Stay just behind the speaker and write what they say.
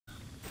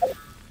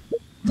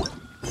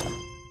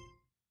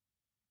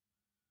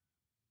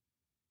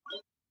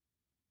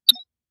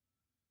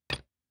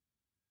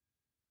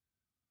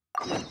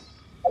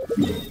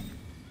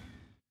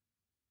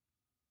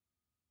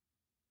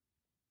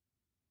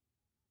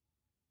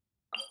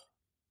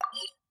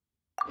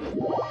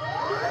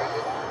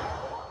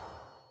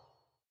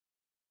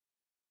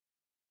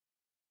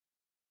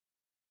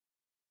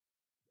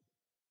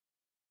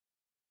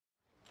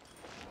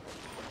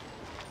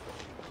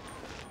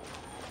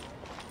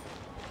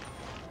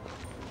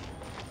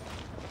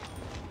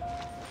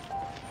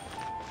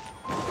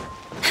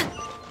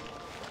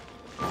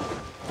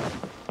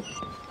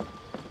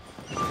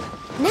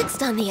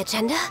Next on the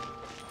agenda...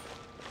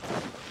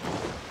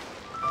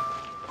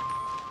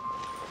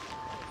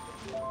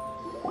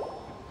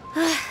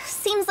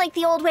 Seems like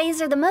the old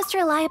ways are the most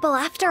reliable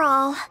after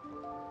all.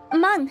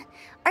 Mung,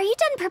 are you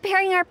done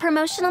preparing our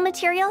promotional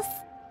materials?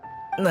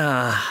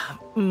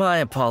 My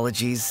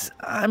apologies.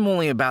 I'm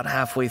only about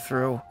halfway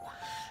through.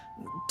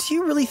 Do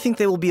you really think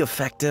they will be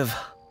effective?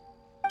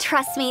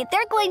 Trust me,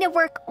 they're going to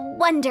work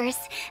wonders.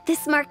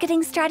 This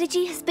marketing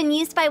strategy has been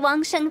used by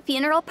Wangsheng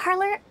Funeral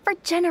Parlor for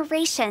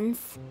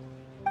generations.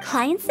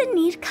 Clients in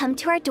need come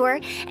to our door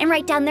and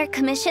write down their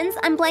commissions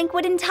on blank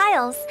wooden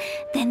tiles.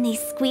 Then they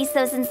squeeze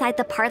those inside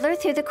the parlor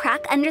through the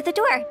crack under the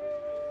door.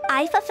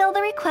 I fulfill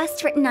the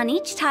request written on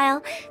each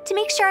tile to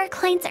make sure our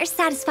clients are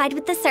satisfied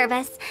with the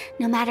service,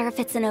 no matter if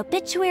it's an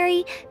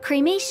obituary,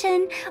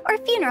 cremation, or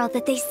funeral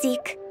that they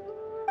seek.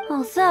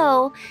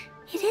 Although,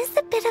 it is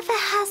a bit of a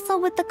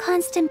hassle with the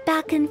constant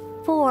back and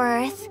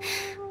forth.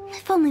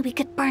 If only we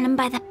could burn them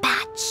by the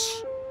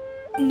batch.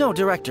 No,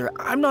 Director,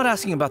 I'm not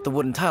asking about the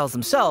wooden tiles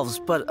themselves,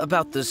 but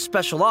about the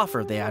special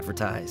offer they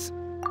advertise.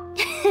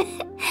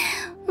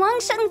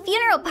 Wangsheng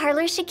Funeral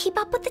Parlor should keep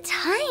up with the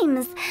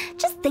times.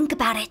 Just think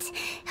about it.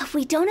 If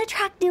we don't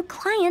attract new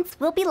clients,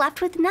 we'll be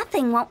left with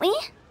nothing, won't we?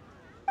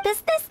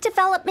 Business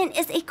development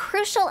is a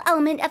crucial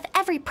element of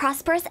every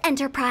prosperous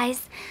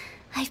enterprise.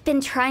 I've been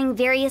trying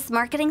various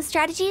marketing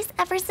strategies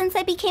ever since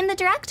I became the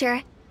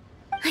director.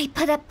 I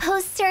put up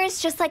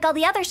posters just like all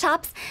the other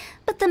shops,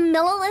 but the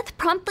Millilith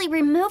promptly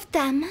removed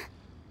them.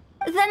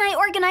 Then I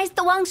organized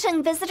the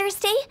Wangsheng Visitors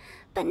Day,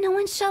 but no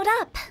one showed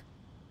up.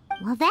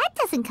 Well, that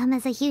doesn't come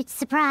as a huge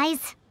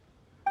surprise.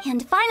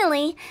 And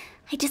finally,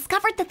 I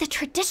discovered that the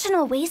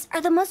traditional ways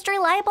are the most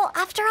reliable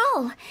after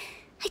all.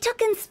 I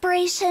took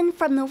inspiration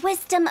from the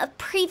wisdom of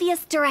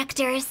previous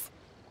directors.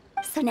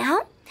 So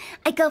now,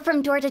 I go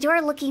from door to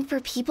door looking for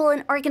people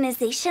and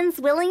organizations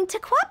willing to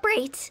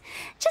cooperate.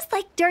 Just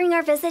like during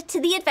our visit to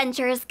the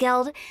Adventurers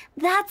Guild.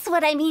 That's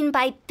what I mean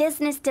by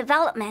business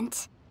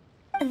development.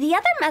 The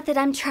other method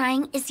I'm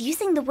trying is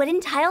using the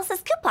wooden tiles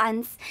as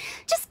coupons.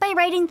 Just by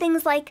writing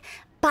things like,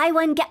 buy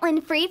one, get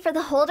one free for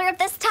the holder of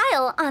this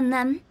tile on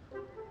them.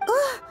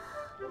 What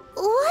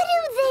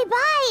do they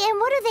buy and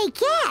what do they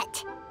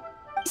get?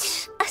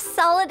 A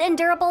solid and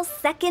durable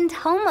second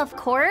home, of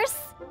course.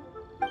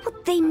 Well,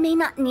 they may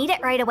not need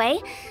it right away,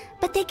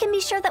 but they can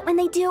be sure that when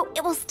they do,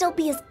 it will still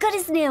be as good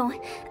as new.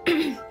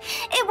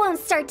 It won't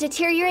start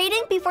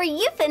deteriorating before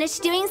you finish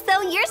doing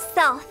so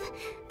yourself.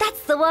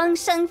 That's the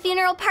Wangsheng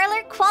Funeral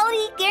Parlor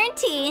quality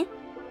guarantee.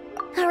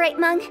 All right,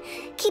 Mung,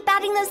 keep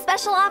adding those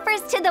special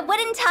offers to the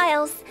wooden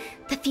tiles.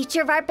 The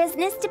future of our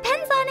business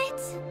depends on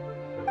it.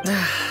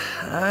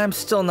 I'm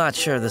still not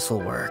sure this will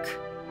work.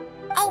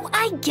 Oh,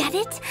 I get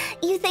it.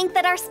 You think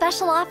that our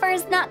special offer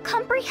is not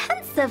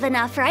comprehensive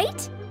enough,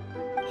 right?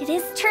 It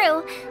is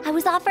true. I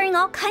was offering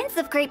all kinds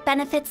of great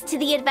benefits to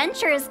the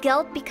Adventurers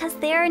Guild because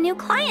they are a new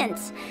client.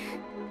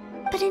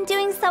 But in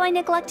doing so, I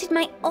neglected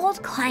my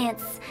old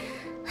clients.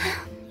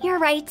 You're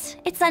right.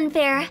 It's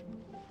unfair.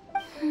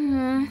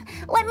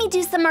 Let me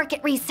do some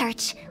market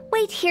research.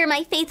 Wait here,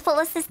 my faithful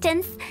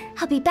assistants.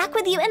 I'll be back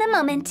with you in a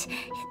moment.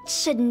 It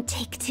shouldn't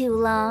take too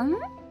long.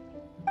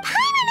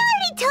 Paimon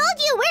already told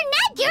you we're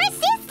not your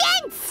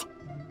assistants!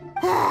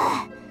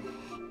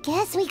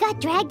 Guess we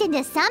got dragged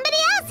into somebody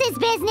else's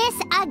business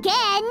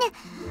again.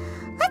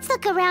 Let's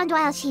look around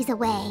while she's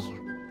away.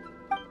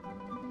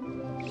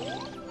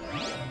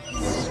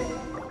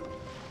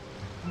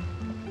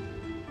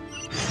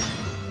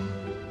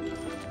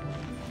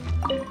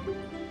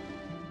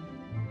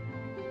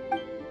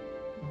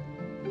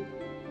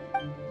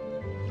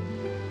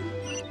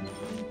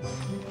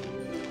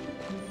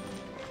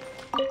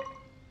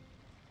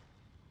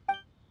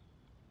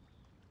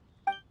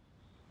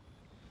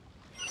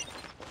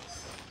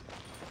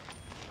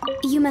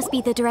 You must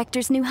be the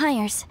director's new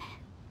hires.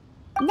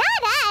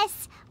 Not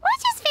us!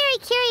 We're just very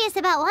curious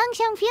about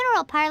Wangsheng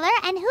Funeral Parlor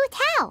and Hu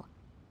Tao.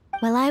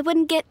 Well, I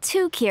wouldn't get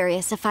too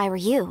curious if I were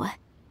you.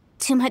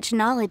 Too much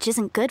knowledge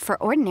isn't good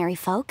for ordinary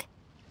folk.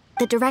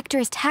 The director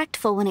is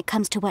tactful when it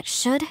comes to what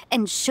should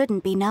and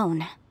shouldn't be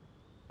known.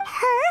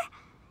 Her?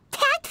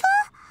 Tactful?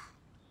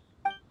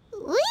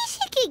 We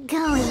should get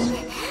going.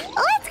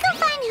 Let's go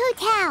find Hu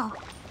Tao.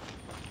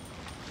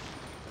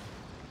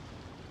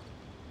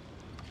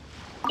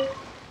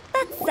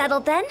 That's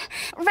settled then.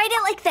 Write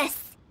it like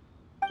this.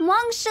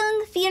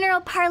 Wangsheng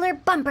Funeral Parlor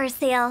Bumper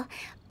Sale.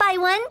 Buy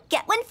one,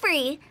 get one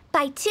free.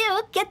 Buy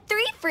two, get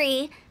three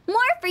free. More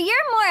for your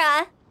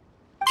Mora.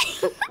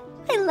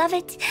 I love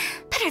it.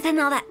 Better than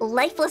all that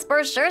lifeless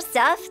brochure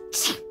stuff.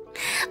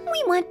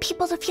 We want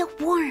people to feel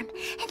warm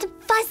and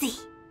fuzzy.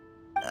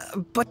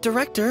 But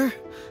Director,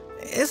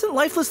 isn't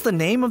lifeless the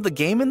name of the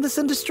game in this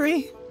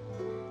industry?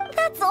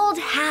 That's old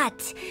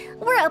hat.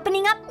 We're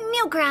opening up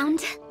new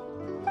ground.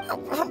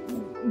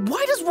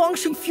 Why does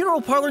Wangsheng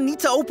Funeral Parlor need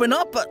to open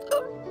up?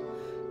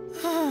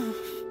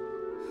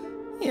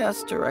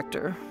 Yes,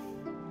 Director.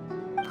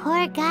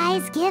 Poor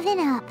guy's given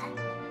up.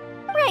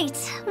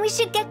 Right, we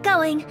should get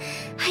going.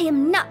 I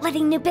am not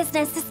letting new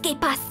business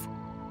escape us.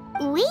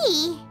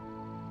 We?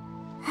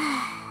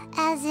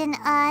 As in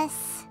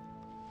us.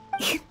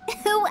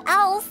 Who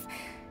else?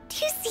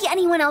 Do you see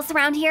anyone else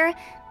around here?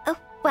 Oh,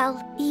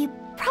 well, you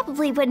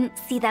probably wouldn't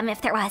see them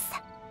if there was.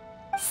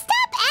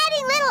 Stop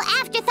adding little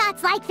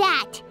afterthoughts like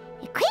that.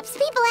 It creeps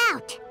people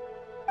out.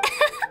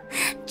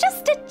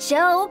 Just a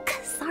joke.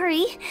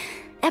 Sorry.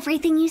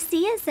 Everything you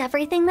see is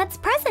everything that's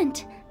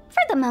present.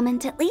 For the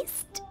moment, at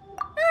least.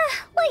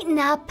 Lighten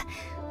up.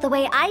 The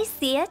way I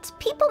see it,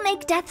 people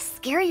make death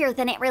scarier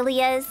than it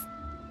really is.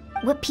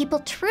 What people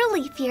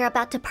truly fear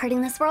about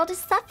departing this world is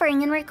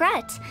suffering and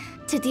regret.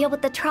 To deal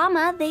with the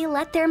trauma, they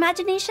let their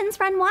imaginations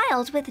run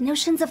wild with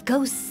notions of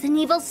ghosts and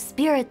evil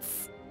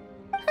spirits.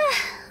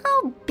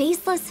 Oh,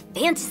 baseless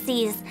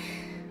fantasies.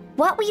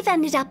 What we've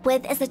ended up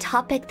with is a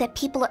topic that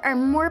people are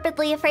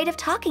morbidly afraid of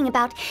talking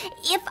about.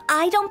 If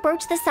I don't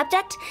broach the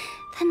subject,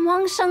 then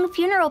Wangsheng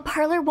Funeral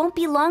Parlor won't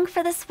be long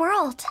for this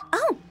world.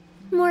 Oh,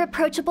 more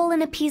approachable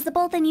and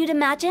appeasable than you'd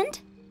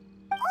imagined?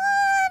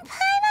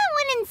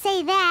 I wouldn't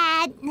say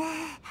that.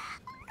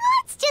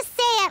 Let's just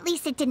say at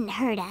least it didn't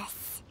hurt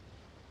us.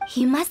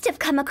 You must have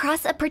come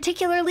across a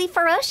particularly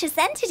ferocious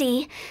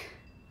entity.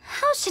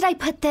 How should I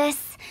put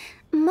this?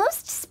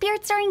 Most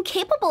spirits are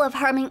incapable of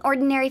harming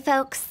ordinary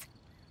folks.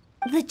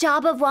 The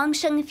job of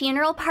Wangsheng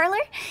Funeral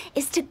Parlor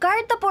is to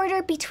guard the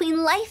border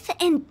between life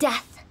and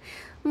death.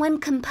 One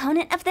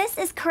component of this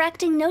is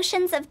correcting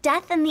notions of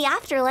death and the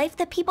afterlife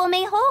that people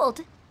may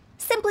hold.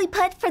 Simply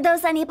put, for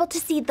those unable to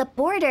see the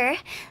border,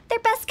 they're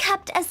best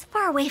kept as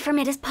far away from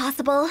it as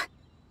possible.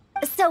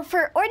 So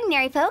for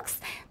ordinary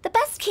folks, the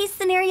best case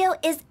scenario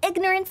is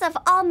ignorance of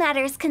all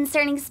matters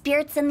concerning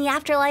spirits in the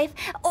afterlife,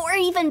 or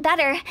even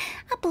better,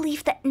 a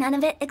belief that none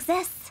of it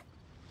exists.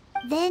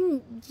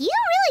 Then you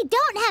really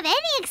don't have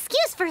any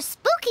excuse for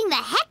spooking the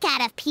heck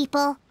out of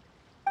people.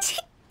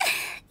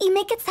 You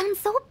make it sound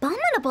so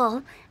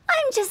abominable.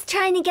 I'm just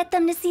trying to get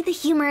them to see the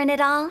humor in it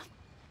all.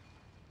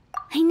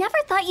 I never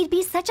thought you'd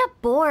be such a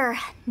bore.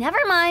 Never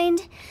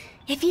mind.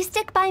 If you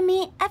stick by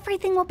me,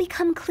 everything will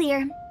become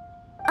clear.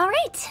 All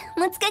right,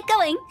 let's get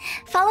going.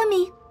 Follow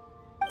me.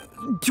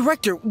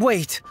 Director,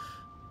 wait.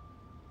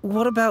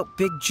 What about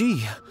Big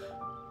G?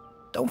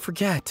 Don't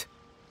forget.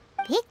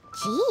 Big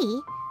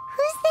G?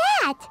 Who's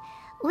that?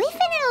 We've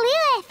been in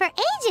Liyue for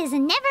ages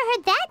and never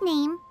heard that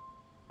name.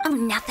 Oh,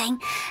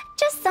 nothing.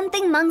 Just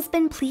something Mung's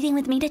been pleading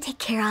with me to take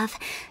care of.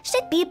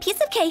 Should be a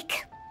piece of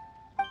cake.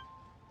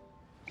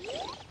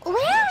 Where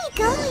are we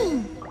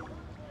going?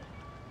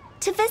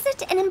 To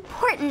visit an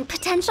important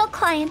potential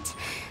client.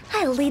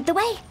 I'll lead the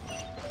way.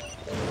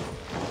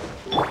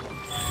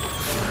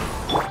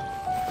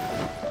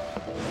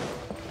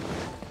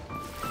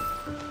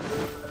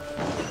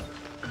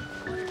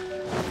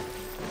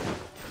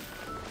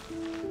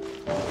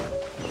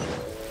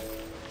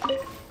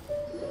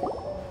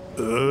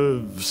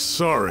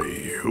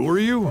 Sorry, who are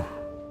you?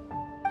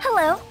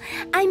 Hello,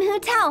 I'm Hu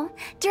Tao,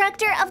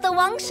 director of the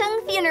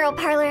Wangsheng Funeral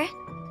Parlor.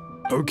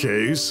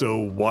 Okay, so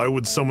why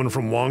would someone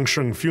from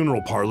Wangsheng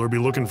Funeral Parlor be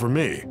looking for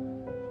me?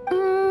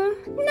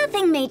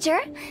 Nothing major.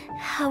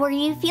 How are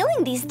you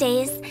feeling these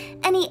days?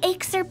 Any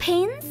aches or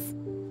pains?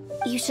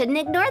 You shouldn't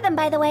ignore them,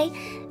 by the way.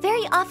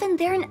 Very often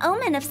they're an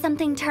omen of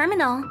something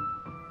terminal.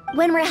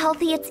 When we're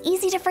healthy, it's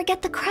easy to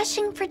forget the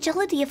crushing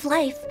fragility of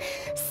life.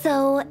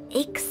 So,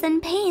 aches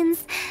and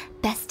pains,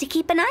 best to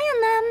keep an eye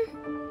on them.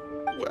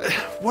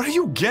 What are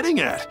you getting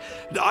at?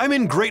 I'm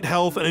in great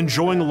health and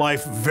enjoying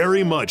life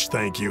very much,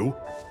 thank you.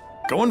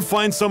 Go and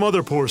find some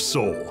other poor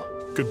soul.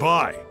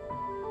 Goodbye.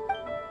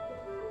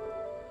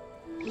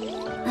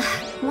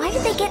 Why do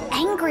they get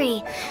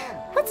angry?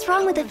 What's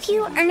wrong with a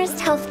few earnest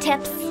health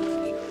tips?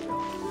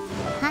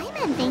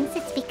 Hyman thinks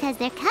it's because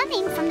they're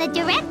coming from the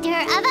director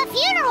of a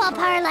funeral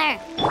parlor.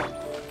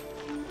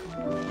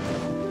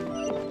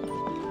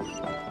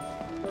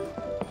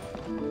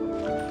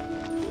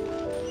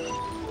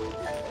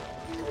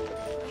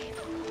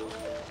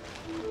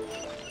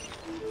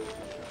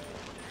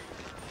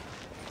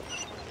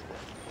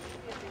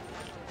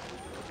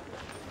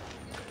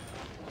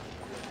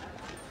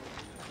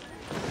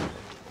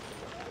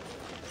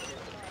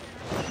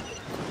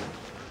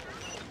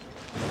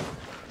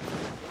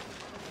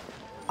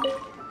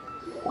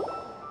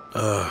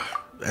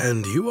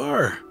 And you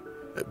are?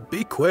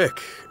 Be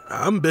quick.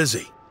 I'm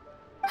busy.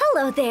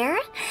 Hello there.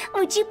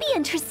 Would you be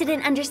interested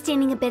in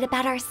understanding a bit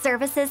about our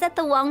services at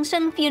the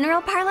Wangsheng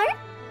Funeral Parlor?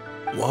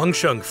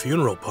 Wangsheng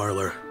Funeral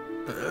Parlor?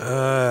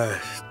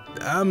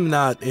 I'm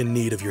not in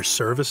need of your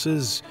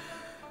services.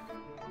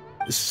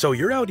 So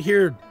you're out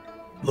here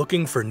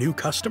looking for new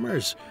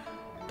customers?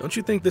 Don't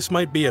you think this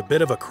might be a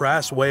bit of a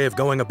crass way of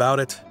going about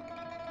it?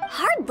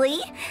 Hardly.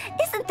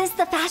 Isn't this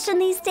the fashion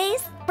these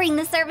days? Bring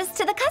the service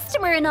to the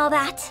customer and all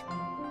that.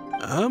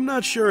 I'm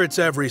not sure it's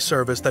every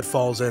service that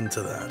falls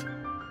into that.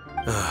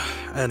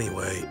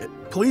 Anyway,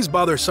 please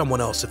bother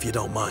someone else if you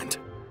don't mind.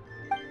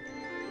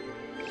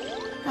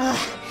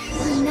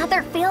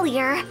 Another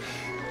failure.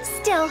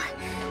 Still,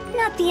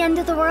 not the end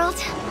of the world.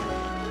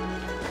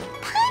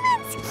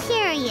 Paimon's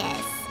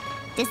curious.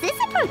 Does this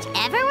approach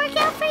ever work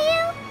out for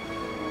you?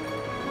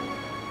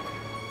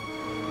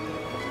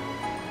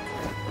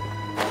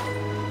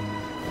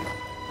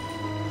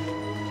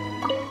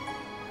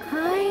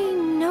 I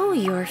know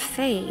your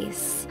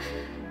face.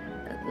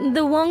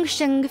 The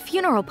Wangsheng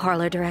Funeral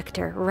Parlor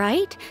director,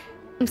 right?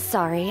 I'm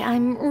sorry,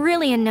 I'm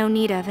really in no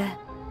need of it.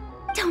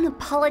 Don't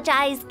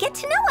apologize. Get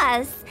to know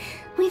us.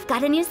 We've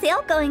got a new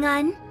sale going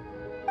on.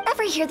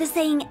 Ever hear the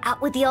saying,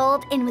 out with the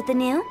old, in with the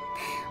new?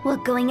 Well,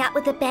 going out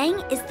with a bang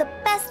is the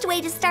best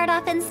way to start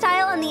off in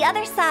style on the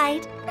other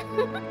side.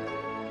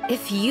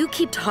 If you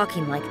keep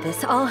talking like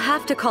this, I'll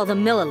have to call the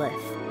Millilith.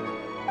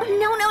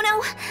 No.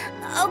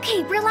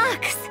 Okay,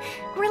 relax.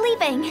 We're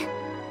leaving.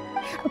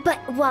 But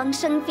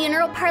Wangsheng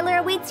Funeral Parlor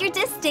awaits your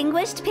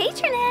distinguished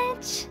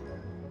patronage.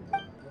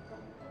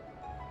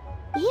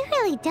 You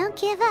really don't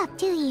give up,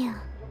 do you?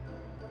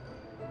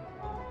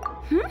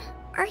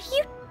 Are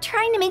you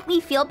trying to make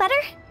me feel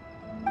better?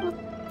 Well,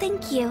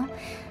 thank you.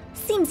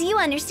 Seems you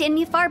understand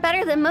me far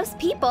better than most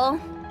people.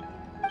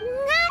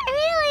 Not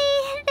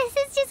really. This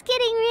is just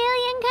getting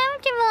really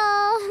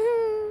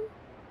uncomfortable.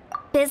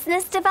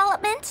 Business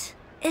development?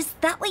 Is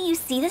that what you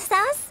see this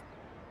as?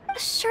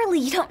 Surely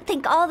you don't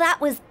think all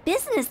that was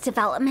business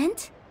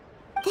development.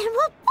 Then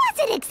what was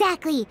it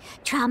exactly?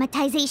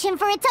 Traumatization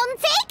for its own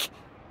sake?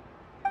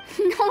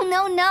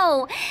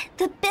 No.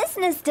 The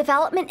business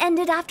development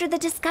ended after the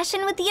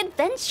discussion with the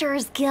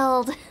Adventurers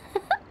Guild.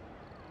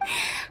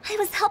 I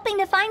was helping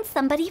to find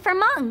somebody for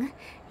Meng.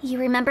 You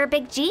remember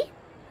Big G?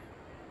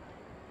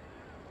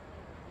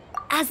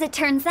 As it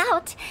turns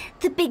out,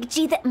 the Big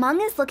G that Meng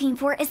is looking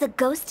for is a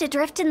ghost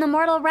adrift in the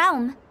mortal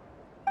realm.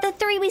 The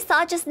three we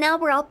saw just now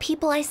were all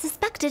people I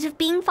suspected of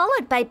being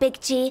followed by Big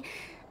G,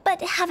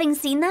 but having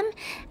seen them,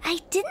 I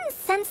didn't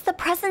sense the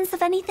presence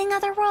of anything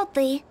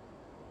otherworldly.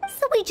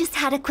 So we just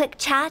had a quick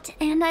chat,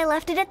 and I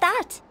left it at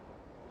that.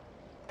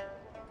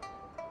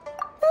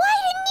 Why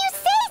didn't you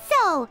say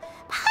so?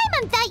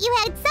 Paimon thought you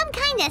had some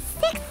kind of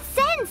sixth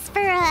sense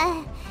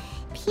for,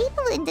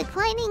 people in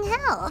declining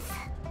health.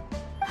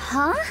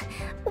 Huh?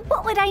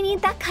 What would I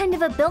need that kind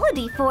of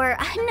ability for?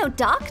 I'm no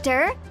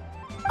doctor.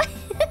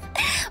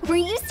 Were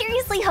you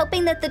seriously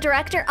hoping that the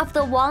director of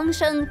the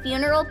Wangsheng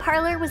Funeral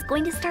Parlor was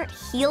going to start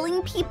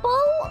healing people,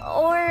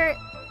 or...?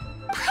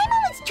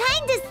 Paimon was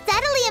trying to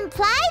subtly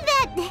imply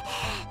that...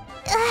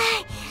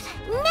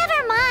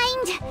 never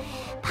mind.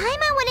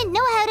 Paimon wouldn't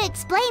know how to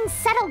explain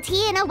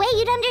subtlety in a way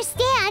you'd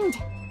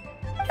understand.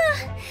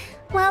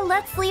 Well,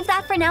 let's leave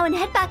that for now and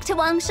head back to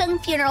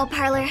Wangsheng Funeral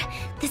Parlor.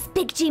 This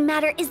Big G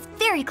matter is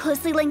very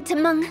closely linked to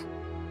Meng.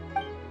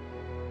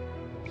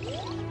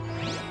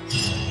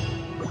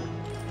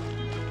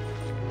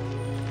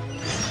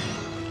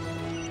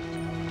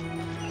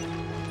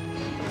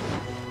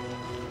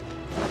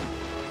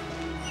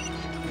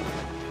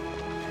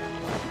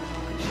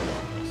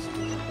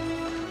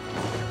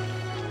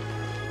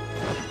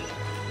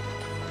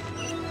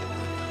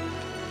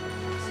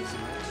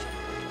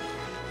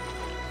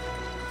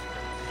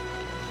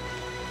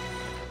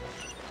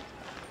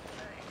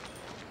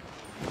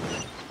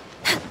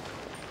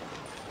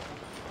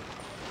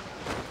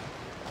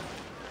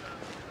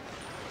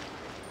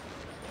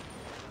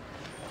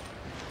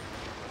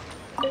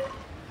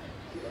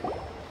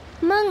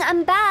 Meng,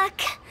 I'm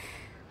back.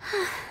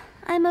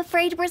 I'm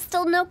afraid we're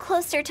still no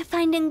closer to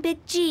finding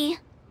Big G.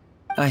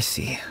 I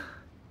see.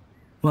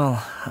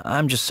 Well,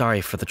 I'm just sorry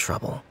for the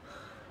trouble.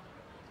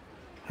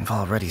 We've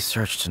already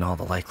searched in all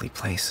the likely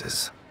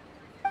places.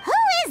 Who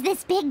is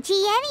this Big G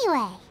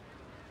anyway?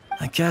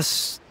 I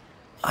guess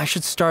I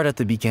should start at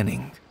the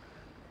beginning.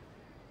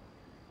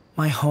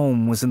 My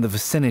home was in the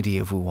vicinity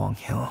of Wuwang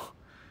Hill.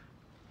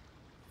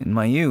 In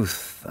my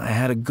youth, I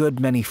had a good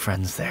many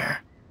friends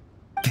there.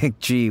 Big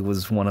G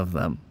was one of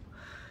them.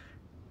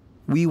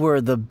 We were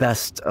the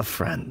best of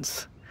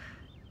friends.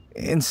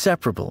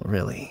 Inseparable,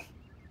 really.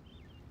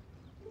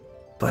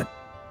 But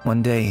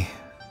one day,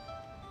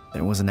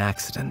 there was an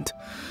accident.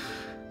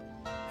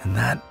 And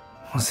that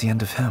was the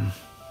end of him.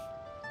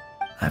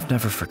 I've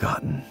never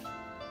forgotten.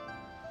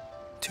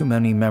 Too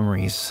many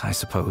memories, I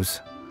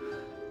suppose.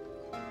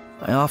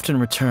 I often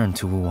return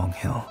to Wuwang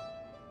Hill.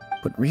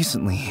 But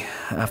recently,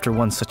 after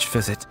one such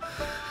visit,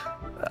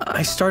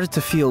 I started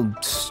to feel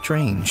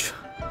strange.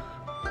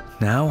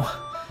 Now,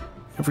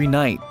 every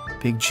night,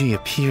 Big G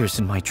appears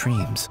in my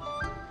dreams.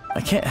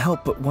 I can't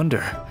help but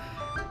wonder,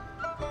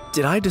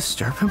 did I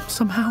disturb him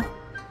somehow?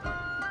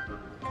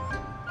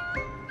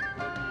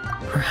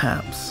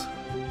 Perhaps.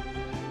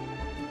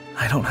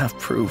 I don't have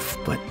proof,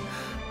 but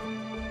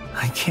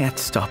I can't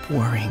stop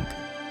worrying.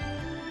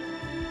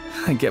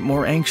 I get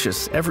more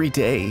anxious every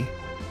day.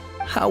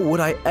 How would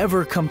I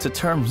ever come to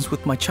terms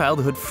with my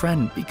childhood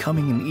friend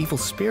becoming an evil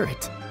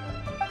spirit?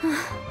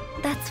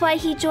 That's why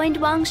he joined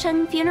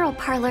Wangsheng Funeral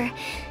Parlor.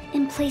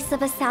 In place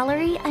of a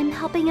salary, I'm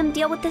helping him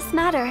deal with this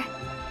matter.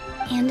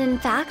 And in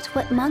fact,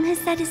 what Meng has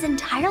said is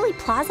entirely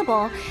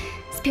plausible.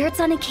 Spirits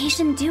on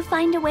occasion do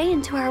find a way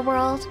into our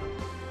world.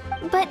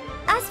 But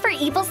as for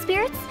evil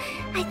spirits,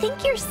 I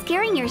think you're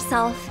scaring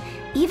yourself.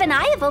 Even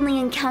I have only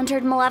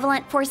encountered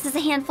malevolent forces a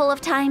handful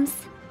of times.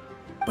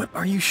 But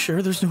are you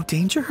sure there's no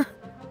danger?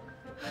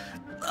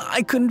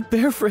 I couldn't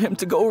bear for him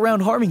to go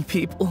around harming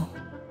people.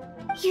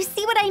 You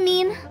see what I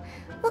mean?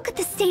 Look at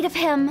the state of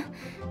him.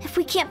 If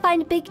we can't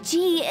find Big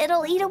G,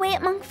 it'll eat away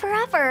at Meng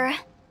forever.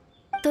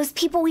 Those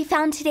people we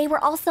found today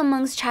were also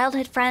Meng's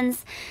childhood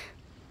friends.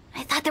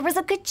 I thought there was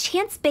a good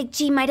chance Big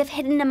G might have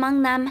hidden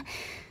among them.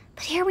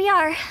 But here we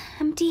are,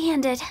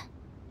 empty-handed.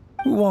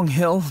 Wulong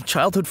Hill,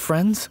 childhood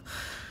friends?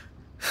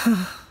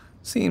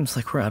 Seems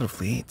like we're out of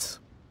leads.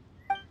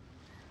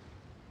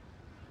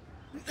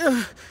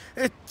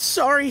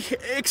 Sorry,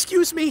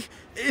 excuse me.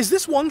 Is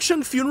this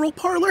Wangsheng Funeral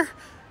Parlor?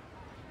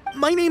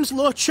 My name's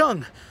Luo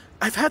Chung.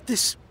 I've had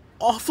this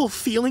awful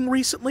feeling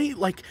recently,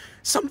 like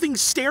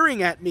something's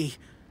staring at me.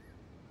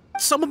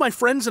 Some of my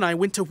friends and I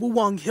went to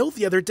Wulong Hill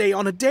the other day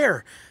on a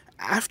dare.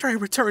 After I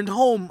returned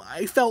home,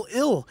 I fell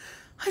ill.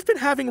 I've been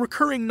having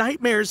recurring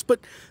nightmares, but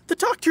the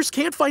doctors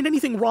can't find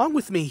anything wrong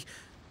with me.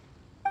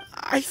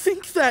 I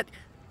think that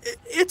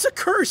it's a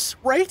curse,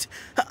 right?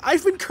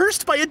 I've been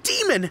cursed by a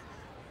demon.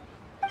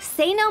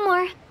 Say no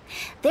more.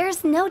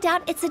 There's no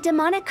doubt it's a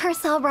demonic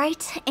curse, all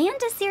right, and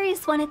a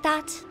serious one at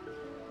that.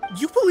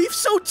 You believe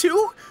so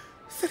too?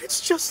 Then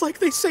it's just like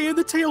they say in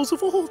the tales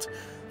of old.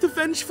 The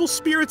vengeful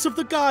spirits of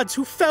the gods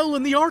who fell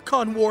in the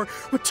Archon War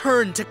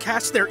return to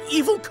cast their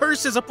evil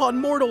curses upon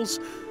mortals.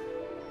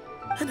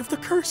 And if the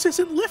curse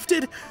isn't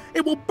lifted,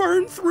 it will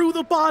burn through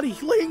the body,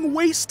 laying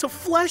waste to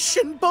flesh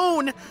and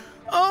bone.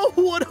 Oh,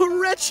 what a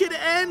wretched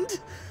end!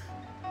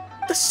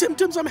 The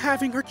symptoms I'm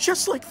having are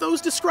just like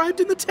those described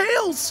in the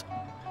tales.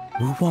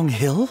 Wulong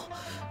Hill?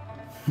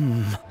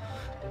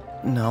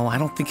 No, I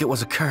don't think it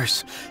was a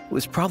curse. It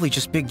was probably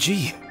just Big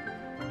G.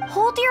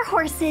 Hold your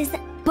horses,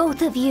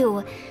 both of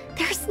you.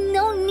 There's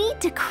no need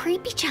to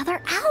creep each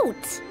other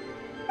out.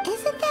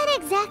 Isn't that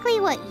exactly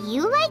what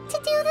you like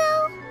to do,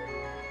 though?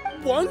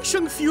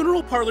 Wangsheng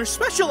Funeral Parlor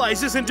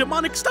specializes in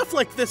demonic stuff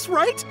like this,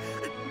 right?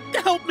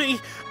 Help me,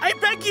 I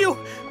beg you.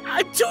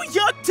 I'm too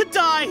young to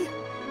die.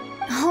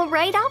 All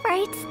right,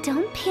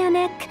 don't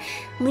panic.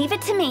 Leave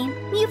it to me.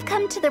 You've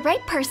come to the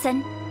right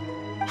person.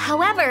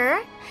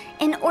 However,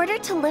 in order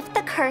to lift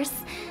the curse,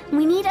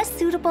 we need a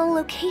suitable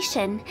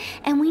location,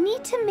 and we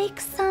need to make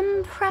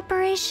some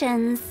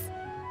preparations.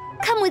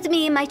 Come with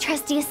me, my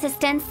trusty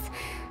assistants.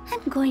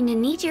 I'm going to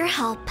need your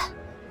help.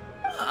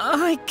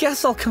 I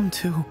guess I'll come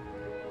too.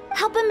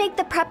 Help him make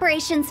the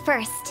preparations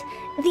first.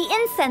 The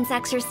incense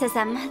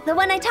exorcism, the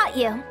one I taught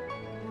you.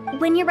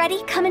 When you're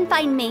ready, come and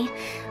find me.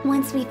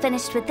 Once we've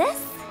finished with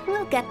this,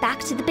 we'll get back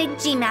to the Big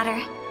G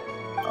matter.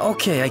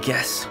 Okay, I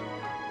guess.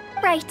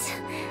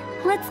 Right.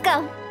 Let's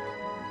go.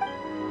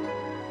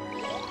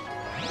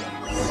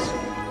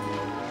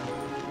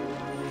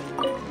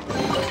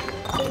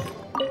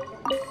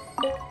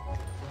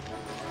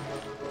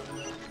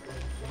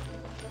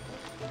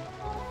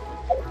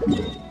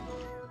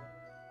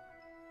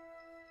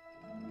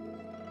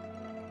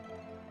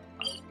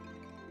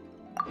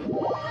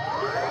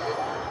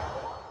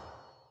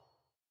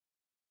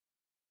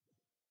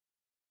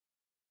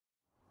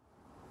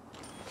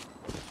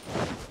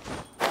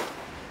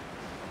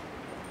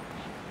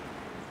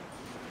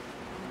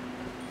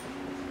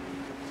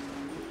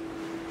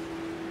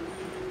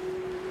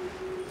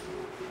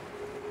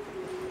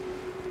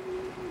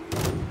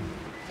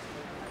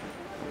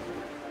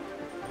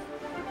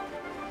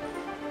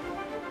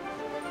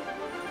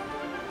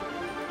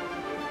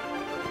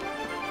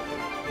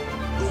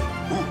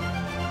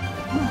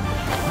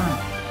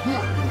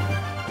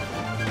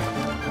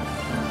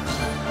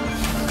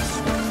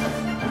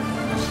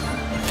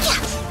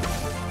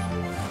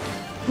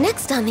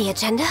 Next on the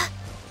agenda...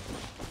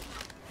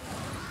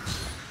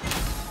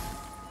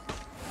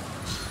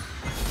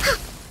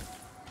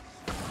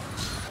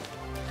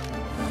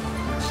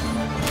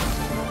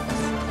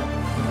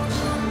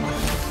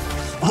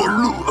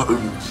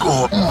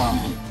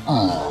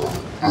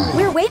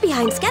 We're way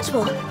behind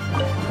schedule.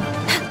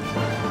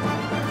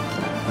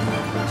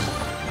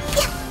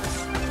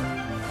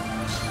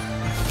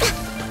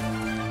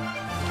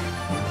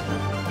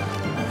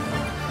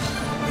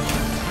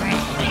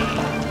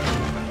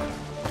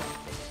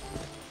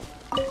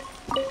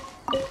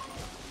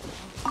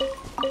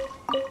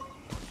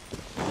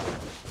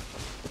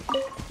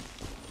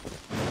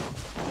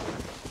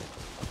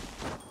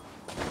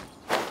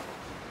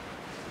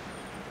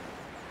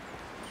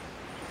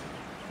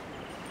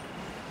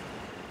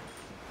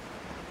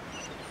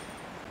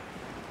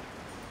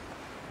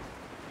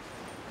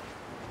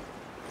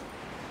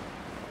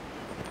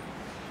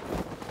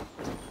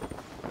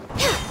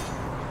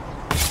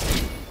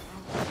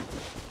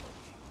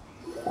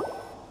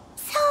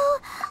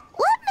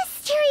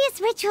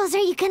 rituals are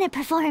you gonna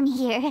perform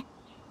here?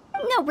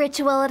 No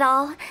ritual at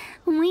all.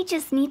 We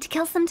just need to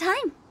kill some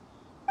time.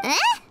 Eh?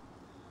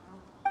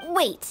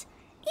 Wait,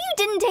 you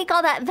didn't take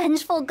all that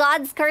vengeful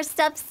god's curse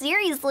stuff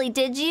seriously,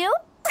 did you?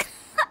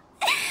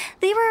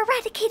 They were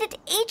eradicated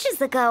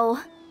ages ago.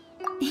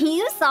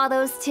 You saw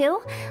those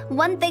two.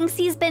 One thinks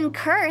he's been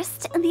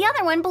cursed, and the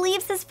other one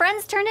believes his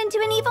friends turned into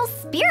an evil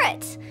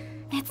spirit.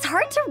 It's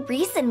hard to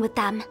reason with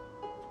them.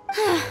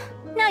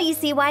 Now you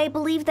see why I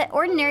believe that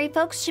ordinary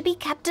folks should be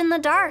kept in the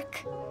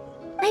dark.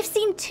 I've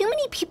seen too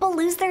many people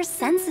lose their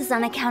senses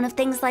on account of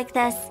things like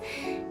this.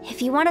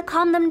 If you want to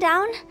calm them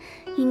down,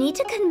 you need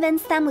to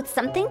convince them with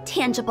something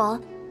tangible.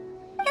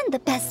 And the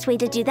best way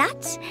to do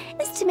that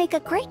is to make a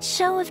great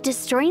show of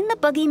destroying the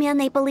boogeyman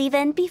they believe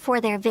in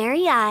before their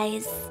very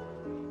eyes.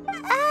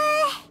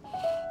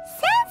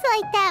 Sounds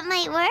like that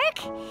might work.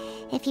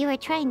 If you were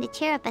trying to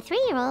cheer up a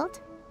 3-year-old.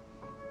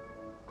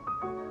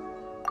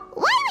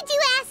 Why would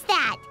you ask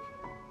that?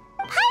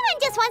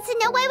 Paimon just wants to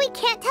know why we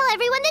can't tell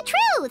everyone the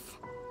truth.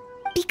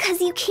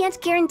 Because you can't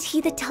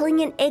guarantee that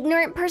telling an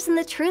ignorant person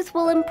the truth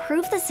will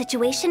improve the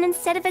situation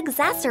instead of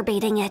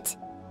exacerbating it.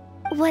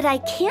 What I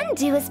can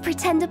do is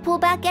pretend to pull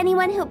back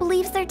anyone who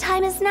believes their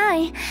time is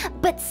nigh.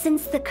 But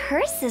since the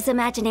curse is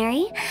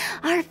imaginary,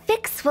 our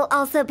fix will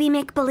also be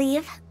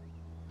make-believe.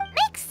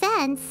 Makes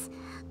sense.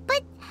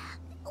 But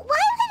why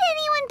would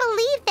anyone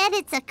believe that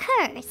it's a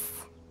curse?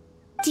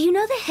 Do you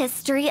know the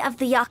history of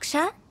the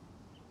Yaksha?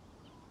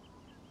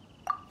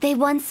 They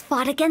once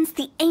fought against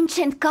the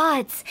ancient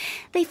gods.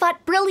 They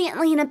fought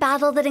brilliantly in a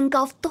battle that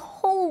engulfed the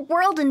whole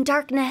world in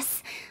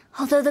darkness.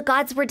 Although the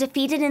gods were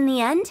defeated in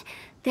the end,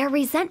 their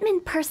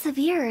resentment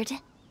persevered.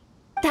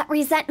 That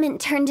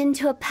resentment turned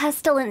into a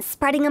pestilence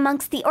spreading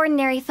amongst the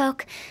ordinary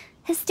folk.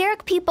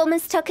 Hysteric people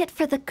mistook it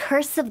for the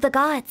curse of the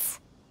gods.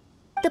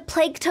 The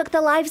plague took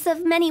the lives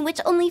of many, which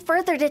only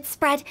furthered its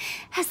spread,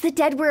 as the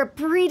dead were a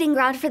breeding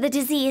ground for the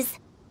disease.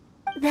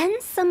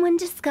 Then someone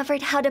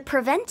discovered how to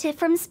prevent it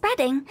from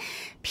spreading,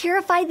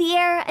 purify the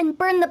air, and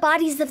burn the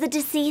bodies of the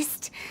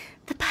deceased.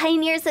 The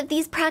pioneers of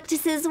these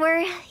practices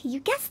were, you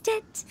guessed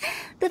it,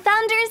 the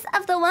founders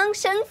of the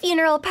Wangsheng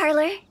Funeral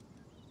Parlor.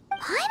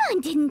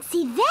 Paimon didn't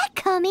see that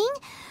coming.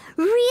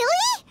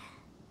 Really?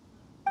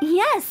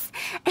 Yes.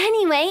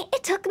 Anyway,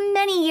 it took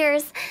many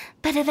years,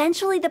 but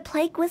eventually the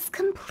plague was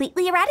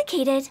completely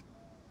eradicated.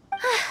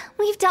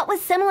 We've dealt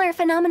with similar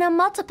phenomena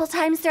multiple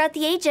times throughout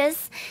the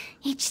ages.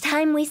 Each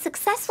time we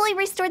successfully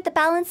restored the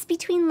balance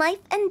between life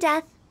and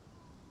death.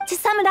 To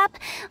sum it up,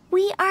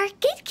 we are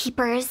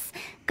gatekeepers,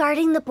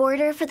 guarding the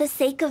border for the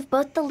sake of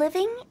both the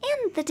living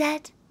and the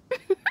dead.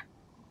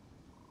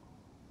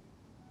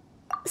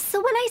 So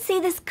when I say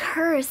this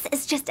curse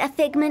is just a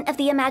figment of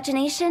the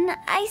imagination,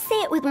 I say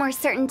it with more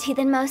certainty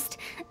than most.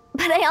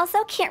 But I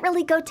also can't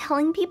really go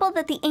telling people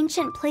that the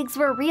ancient plagues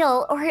were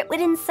real, or it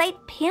would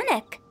incite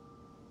panic.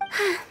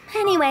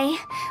 Anyway,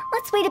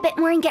 let's wait a bit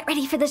more and get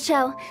ready for the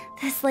show.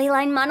 This ley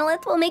line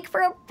monolith will make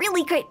for a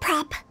really great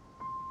prop.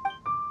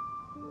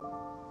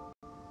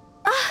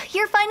 Oh,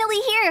 you're finally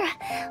here!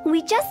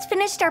 We just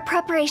finished our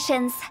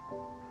preparations.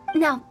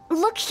 Now,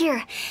 look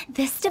here.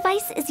 This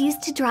device is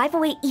used to drive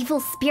away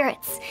evil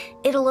spirits.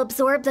 It'll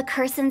absorb the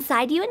curse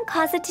inside you and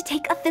cause it to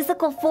take a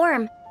physical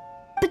form.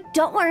 But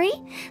don't worry,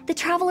 the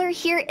traveler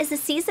here is a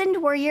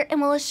seasoned warrior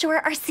and will assure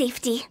our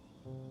safety.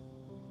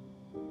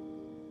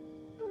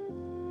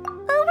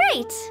 Oh,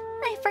 right.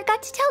 I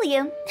forgot to tell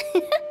you.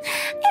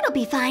 It'll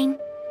be fine.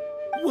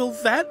 Will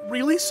that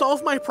really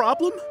solve my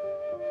problem?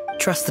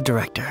 Trust the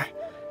director.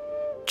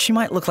 She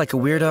might look like a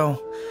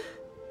weirdo,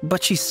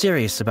 but she's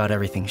serious about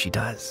everything she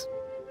does.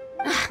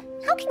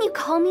 How can you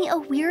call me a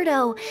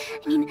weirdo?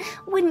 I mean,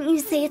 wouldn't you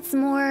say it's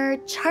more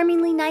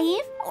charmingly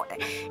naive or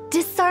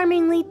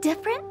disarmingly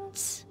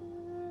different?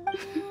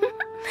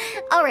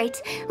 All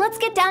right, let's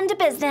get down to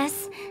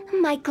business.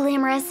 My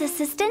glamorous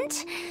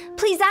assistant,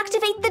 please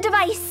activate the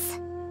device.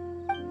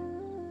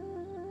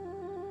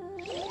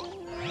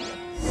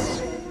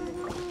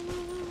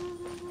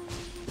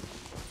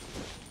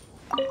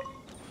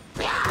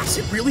 Is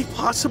it really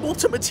possible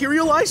to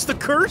materialize the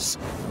curse?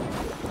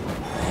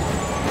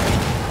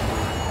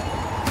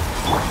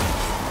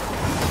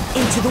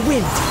 Into the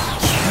wind.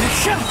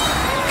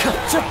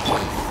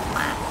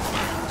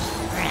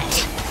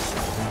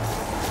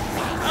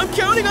 I'm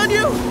counting on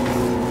you!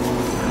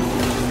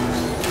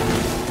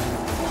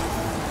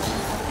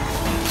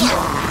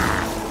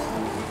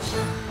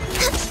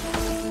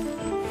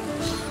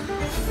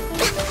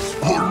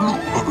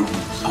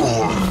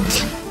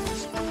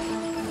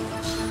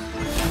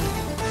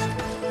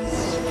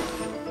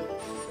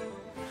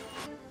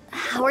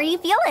 How are you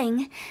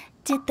feeling?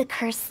 Did the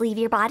curse leave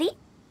your body?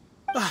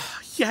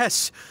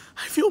 Yes,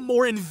 I feel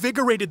more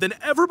invigorated than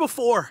ever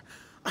before.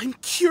 I'm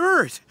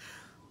cured.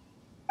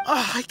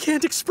 I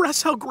can't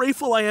express how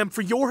grateful I am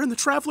for your and the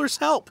Traveler's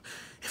help.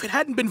 If it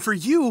hadn't been for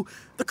you,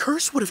 the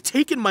curse would have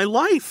taken my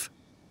life.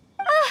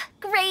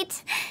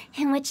 Great.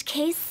 In which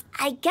case,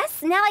 I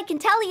guess now I can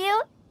tell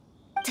you.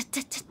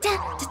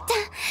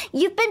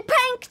 You've been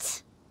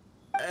pranked!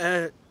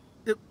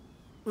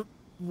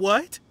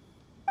 What?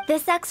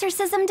 This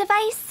exorcism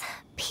device?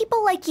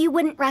 People like you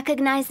wouldn't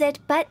recognize it,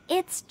 but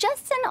it's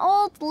just an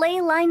old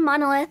ley line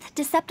monolith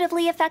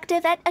deceptively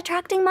effective at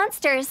attracting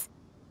monsters.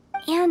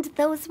 And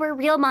those were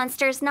real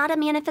monsters, not a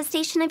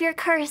manifestation of your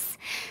curse.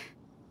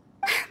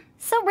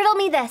 So riddle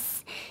me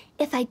this.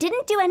 If I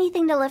didn't do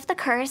anything to lift the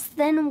curse,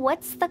 then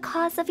what's the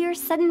cause of your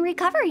sudden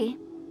recovery?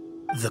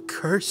 The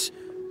curse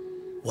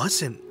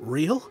wasn't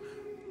real?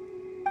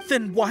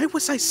 Then why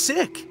was I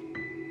sick?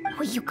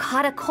 Well, you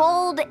caught a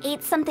cold,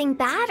 ate something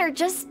bad, or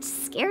just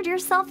scared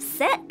yourself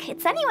sick.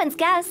 It's anyone's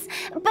guess,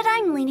 but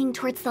I'm leaning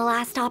towards the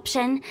last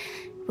option.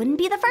 Wouldn't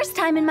be the first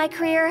time in my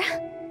career.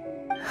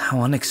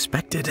 How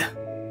unexpected.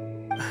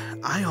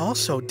 I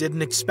also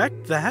didn't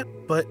expect that,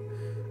 but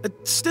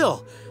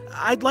still,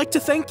 I'd like to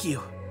thank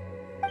you.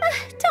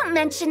 Don't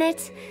mention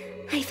it.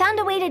 I found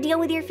a way to deal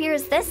with your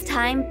fears this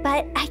time,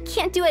 but I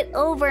can't do it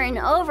over and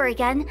over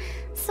again,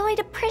 so I'd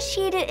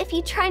appreciate it if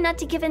you try not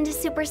to give in to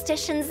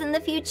superstitions in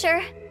the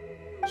future.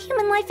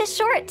 Human life is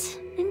short.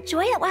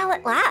 Enjoy it while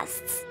it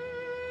lasts.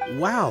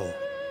 Wow,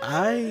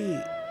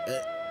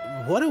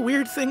 what a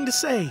weird thing to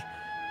say.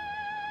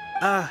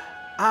 I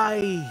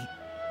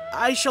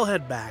shall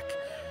head back.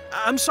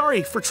 I'm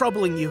sorry for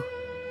troubling you.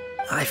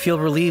 I feel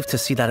relieved to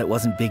see that it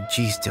wasn't Big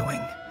G's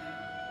doing.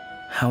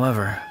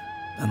 However,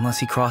 unless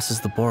he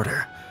crosses the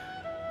border,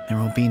 there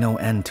will be no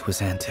end to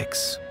his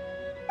antics.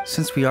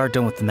 Since we are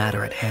done with the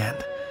matter at hand,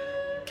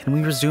 can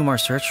we resume our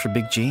search for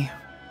Big G?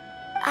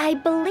 I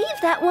believe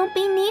that won't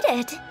be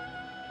needed.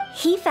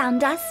 He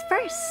found us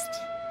first.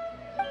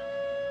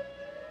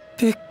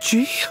 Big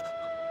G?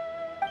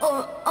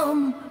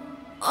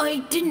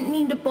 I didn't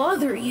mean to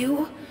bother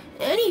you.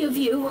 Any of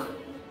you.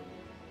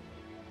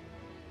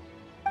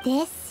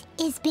 This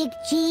is Big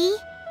G?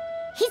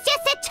 He's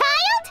just a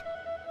child?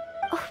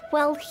 Oh,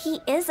 well,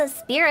 he is a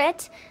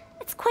spirit.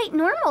 It's quite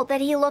normal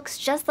that he looks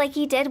just like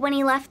he did when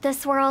he left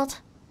this world.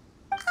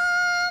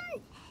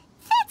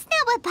 That's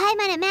not what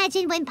Paimon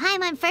imagined when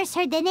Paimon first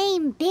heard the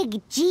name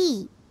Big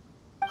G.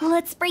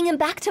 Let's bring him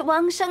back to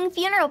Wangsheng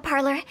Funeral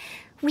Parlor.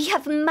 We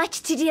have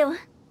much to do.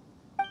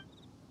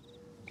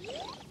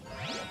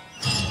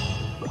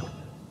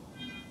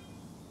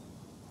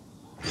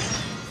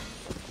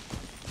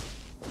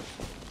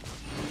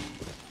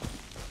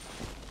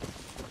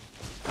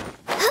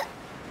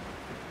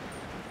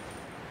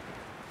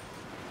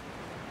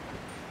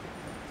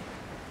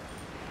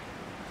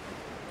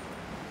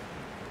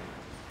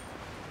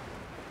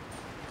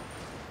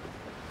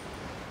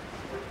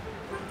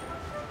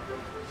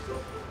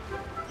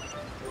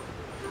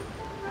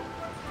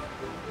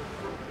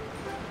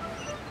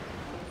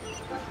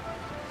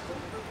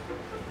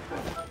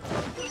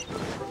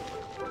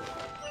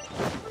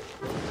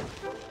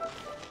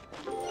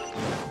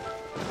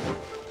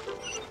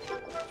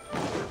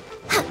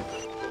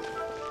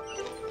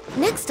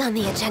 Next on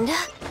the agenda.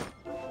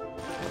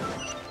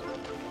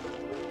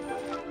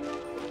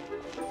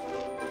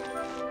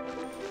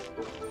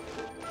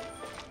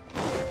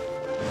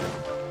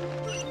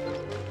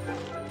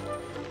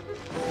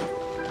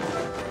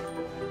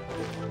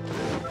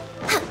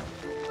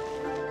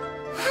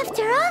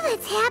 After all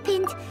that's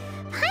happened,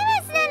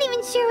 Paimon's not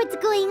even sure what's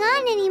going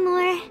on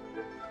anymore.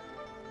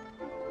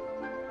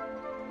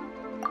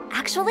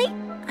 Actually,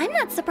 I'm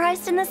not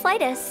surprised in the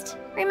slightest.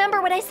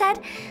 Remember what I said?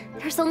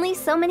 There's only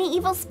so many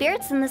evil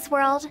spirits in this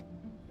world.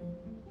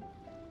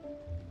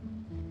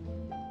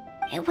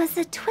 It was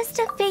a twist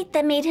of fate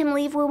that made him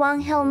leave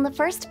Wuwang Hill in the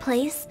first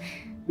place.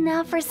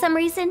 Now, for some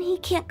reason, he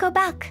can't go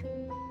back.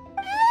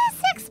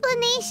 This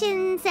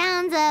explanation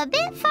sounds a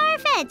bit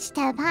far-fetched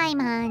to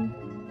Paimon.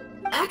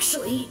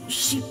 Actually,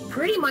 she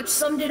pretty much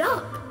summed it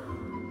up.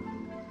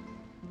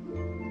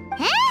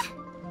 Huh?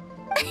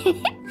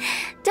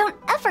 Don't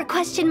ever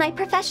question my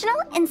professional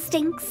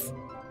instincts.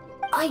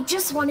 I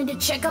just wanted to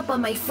check up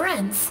on my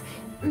friends.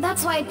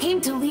 That's why I came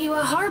to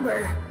Liyue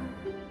Harbor.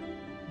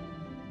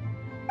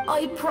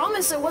 I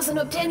promise I wasn't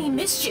up to any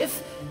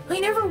mischief. I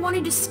never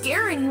wanted to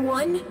scare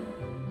anyone.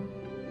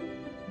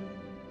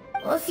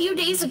 A few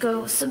days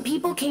ago, some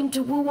people came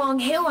to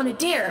Wuwang Hill on a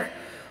dare.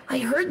 I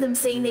heard them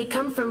saying they'd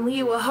come from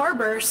Liyue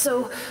Harbor,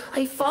 so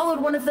I followed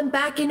one of them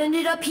back and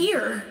ended up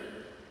here.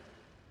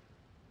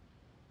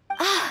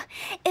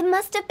 It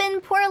must have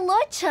been poor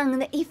Luocheng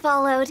that you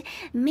followed.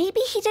 Maybe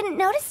he didn't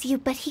notice you,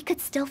 but he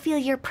could still feel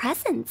your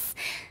presence.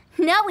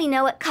 Now we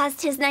know what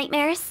caused his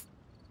nightmares.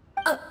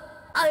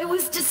 I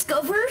was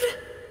discovered?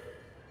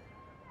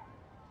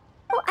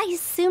 Well, I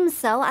assume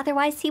so,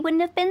 otherwise he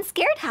wouldn't have been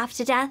scared half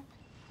to death.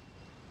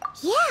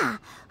 Yeah,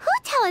 Hu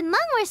Tao and Meng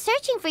were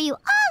searching for you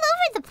all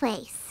over the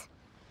place.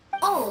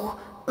 Oh,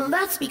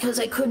 that's because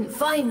I couldn't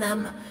find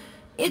them.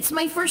 It's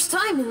my first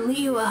time in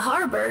Liyue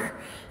Harbor,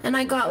 and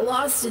I got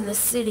lost in the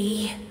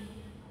city.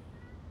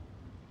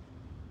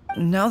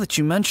 Now that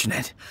you mention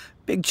it,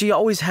 Big G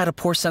always had a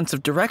poor sense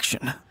of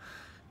direction.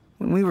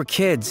 When we were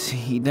kids,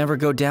 he'd never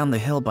go down the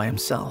hill by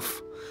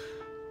himself.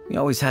 We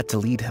always had to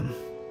lead him.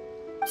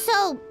 So,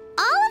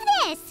 all of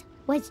this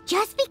was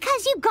just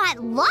because you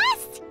got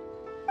lost?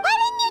 Why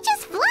didn't you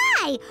just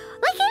fly,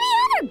 like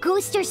any you're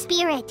ghost or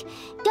spirit.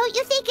 Don't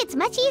you think it's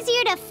much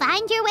easier to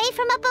find your way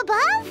from up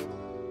above?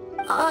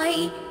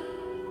 I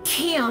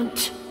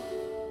can't.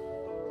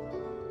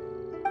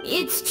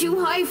 It's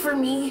too high for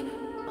me.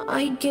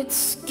 I'd get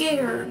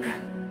scared.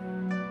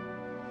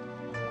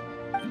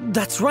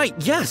 That's right,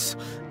 yes!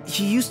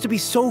 He used to be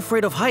so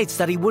afraid of heights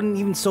that he wouldn't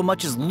even so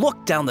much as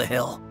look down the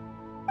hill.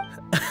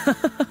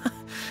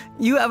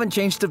 You haven't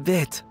changed a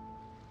bit.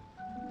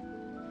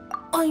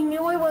 I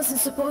knew I wasn't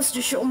supposed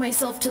to show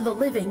myself to the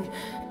living,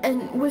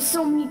 and with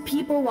so many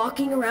people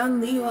walking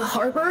around Liyue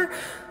Harbor,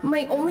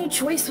 my only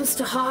choice was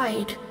to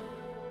hide.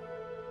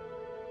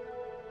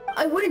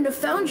 I wouldn't have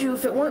found you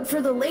if it weren't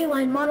for the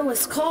Leyline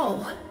Monolith's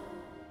call.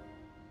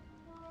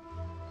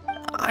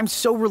 I'm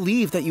so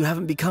relieved that you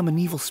haven't become an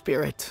evil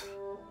spirit.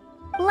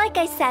 Like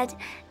I said,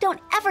 don't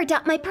ever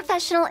doubt my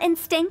professional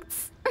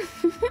instincts.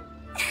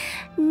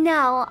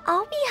 No,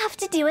 all we have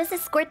to do is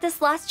escort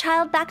this lost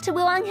child back to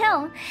Wuang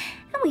Hill,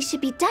 and we should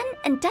be done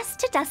and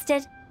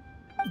dusted.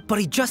 But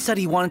he just said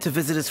he wanted to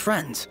visit his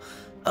friends.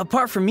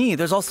 Apart from me,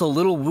 there's also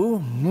Little Wu,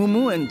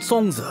 Mumu, and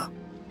Songzi.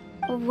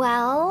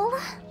 Well,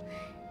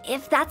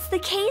 if that's the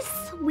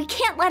case, we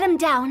can't let him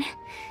down.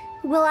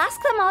 We'll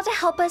ask them all to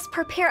help us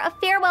prepare a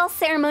farewell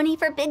ceremony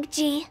for Big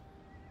G.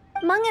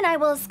 Meng and I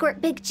will escort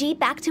Big G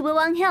back to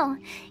Wuang Hill.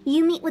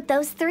 You meet with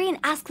those three and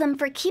ask them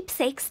for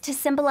keepsakes to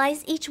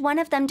symbolize each one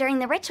of them during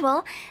the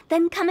ritual,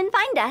 then come and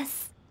find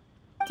us.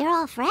 They're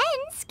all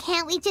friends.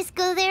 Can't we just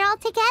go there all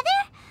together?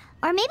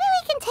 Or maybe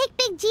we can take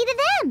Big G to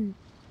them.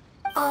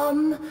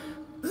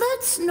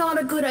 That's not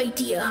a good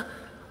idea.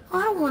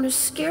 I don't want to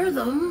scare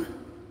them.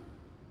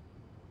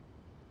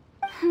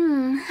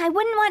 I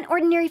wouldn't want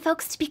ordinary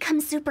folks to become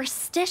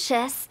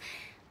superstitious.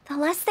 The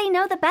less they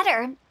know, the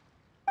better.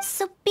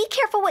 So be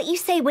careful what you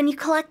say when you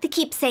collect the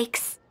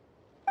keepsakes.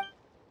 Are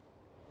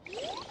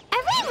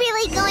we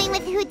really going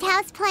with Hu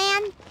Tao's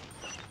plan?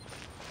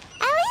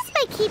 At least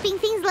by keeping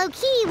things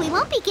low-key, we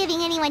won't be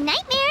giving anyone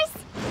nightmares.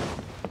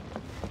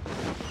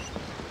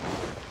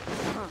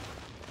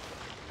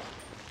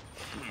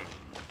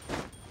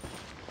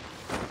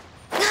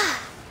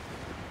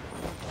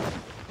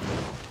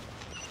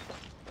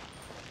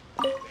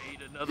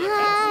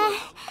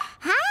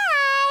 Hi!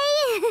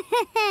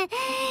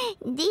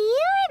 Do you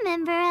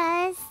remember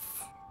us?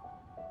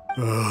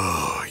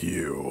 Oh,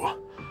 you.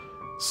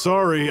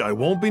 Sorry, I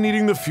won't be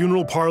needing the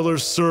funeral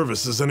parlor's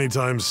services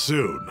anytime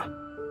soon.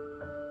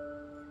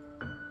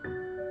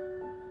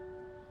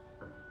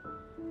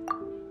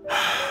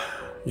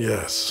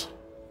 Yes,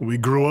 we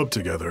grew up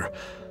together.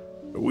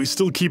 We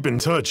still keep in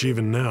touch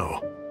even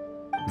now.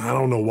 I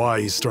don't know why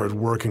he started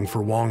working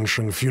for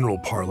Wangsheng Funeral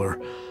Parlor.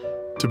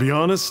 To be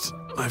honest,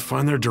 I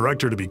find their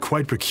director to be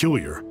quite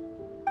peculiar.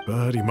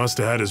 But he must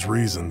have had his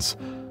reasons.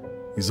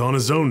 He's on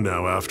his own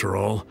now, after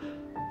all.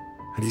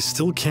 And he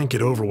still can't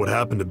get over what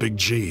happened to Big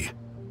G.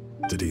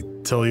 Did he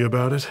tell you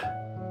about it?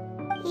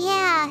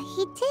 Yeah,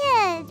 he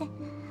did.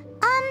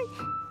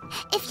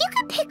 If you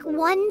could pick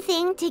one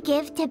thing to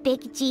give to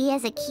Big G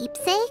as a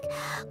keepsake,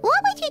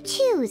 what would you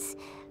choose?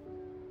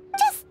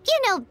 Just,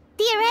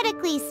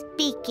 theoretically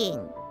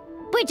speaking.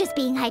 We're just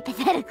being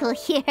hypothetical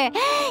here.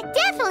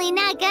 Definitely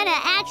not gonna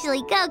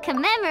actually go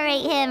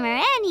commemorate him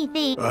or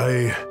anything.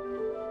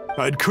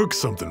 I'd cook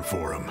something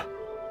for him.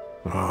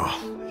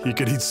 Oh, he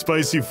could eat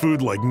spicy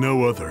food like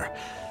no other.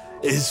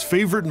 His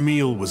favorite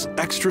meal was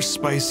extra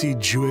spicy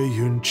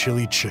Jueyun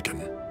chili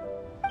chicken.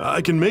 I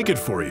can make it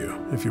for you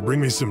if you bring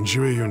me some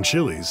Jueyun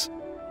chilies.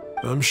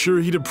 I'm sure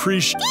he'd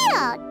appreciate—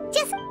 Deal!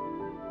 Just—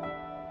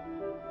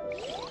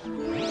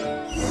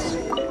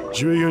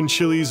 Jueyun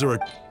chilies are a—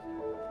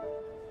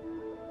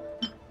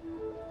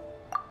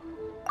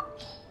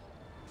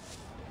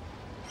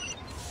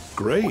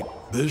 Great,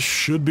 this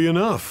should be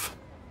enough.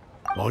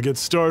 I'll get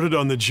started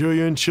on the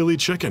Jueyun chili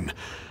chicken.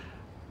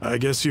 I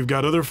guess you've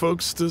got other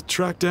folks to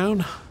track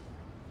down?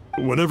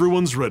 When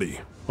everyone's ready,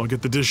 I'll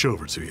get the dish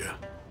over to you.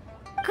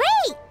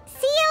 Great!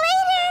 See you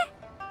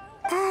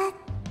later!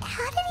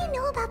 How did he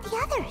know about the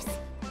others?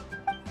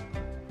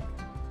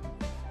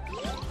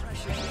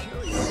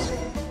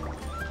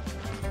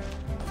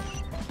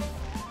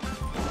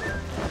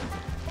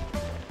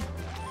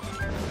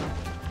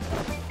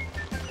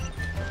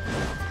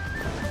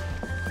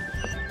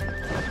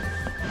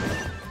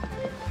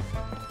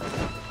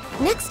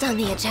 Next on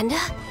the agenda...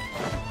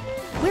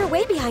 We're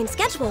way behind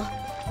schedule.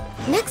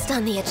 Next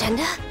on the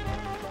agenda...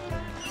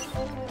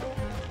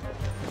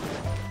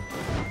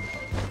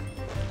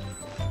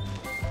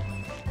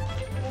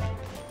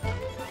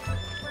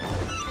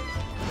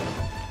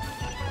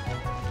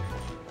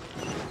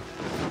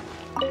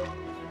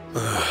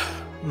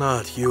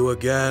 Not you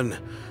again.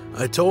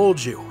 I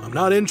told you, I'm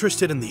not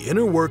interested in the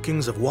inner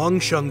workings of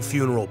Wangsheng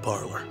Funeral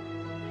Parlor.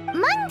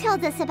 Meng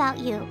told us about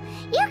you.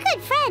 You're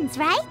good friends,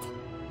 right?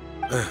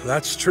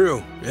 That's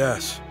true,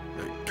 yes.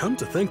 Come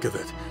to think of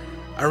it,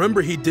 I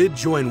remember he did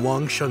join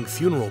Wangsheng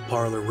Funeral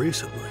Parlor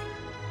recently.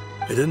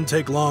 It didn't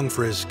take long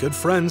for his good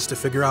friends to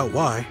figure out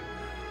why.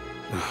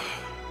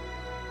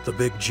 The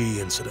Big G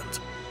incident.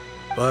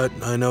 But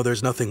I know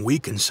there's nothing we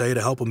can say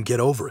to help him get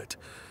over it.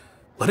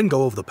 Letting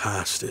go of the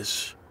past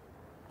is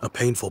a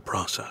painful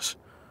process.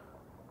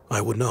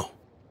 I would know.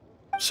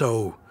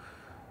 So,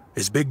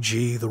 is Big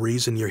G the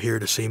reason you're here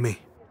to see me?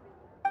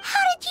 How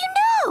did you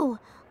know?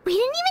 We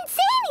didn't even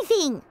say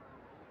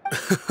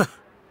anything.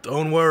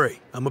 Don't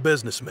worry, I'm a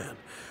businessman.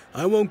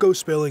 I won't go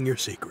spilling your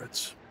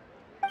secrets.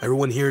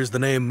 Everyone hears the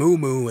name Moo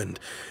Moo and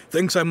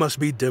thinks I must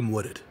be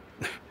dim-witted.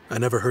 I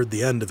never heard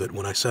the end of it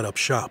when I set up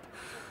shop.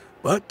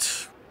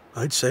 But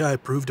I'd say I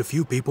proved a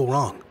few people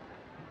wrong.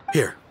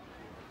 Here,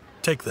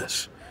 take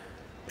this.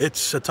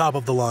 It's a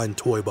top-of-the-line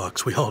toy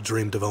box we all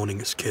dreamed of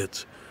owning as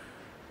kids.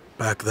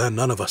 Back then,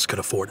 none of us could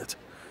afford it.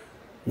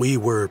 We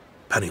were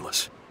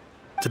penniless.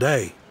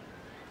 Today,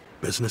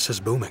 business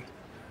is booming.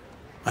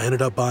 I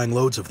ended up buying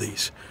loads of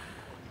these.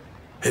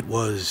 It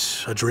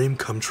was a dream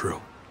come true.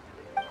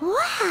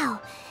 Wow,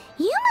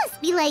 you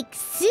must be like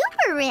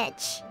super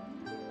rich.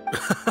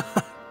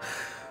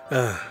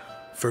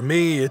 For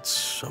me,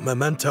 it's a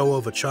memento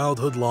of a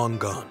childhood long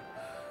gone.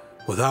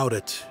 Without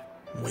it,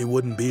 we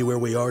wouldn't be where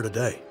we are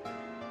today.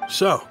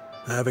 So,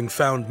 having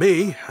found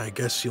me, I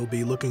guess you'll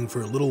be looking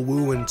for Little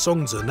Wu and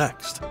Songza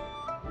next.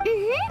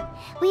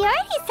 We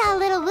already saw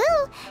Little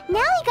Wu. Now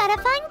we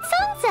gotta find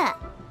Songza.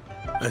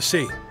 I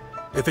see.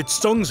 If it's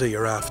Songza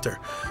you're after,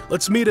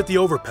 let's meet at the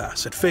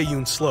overpass at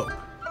Feiyun Slope.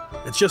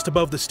 It's just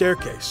above the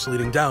staircase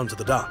leading down to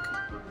the dock.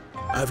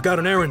 I've got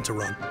an errand to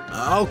run.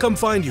 I'll come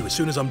find you as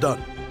soon as I'm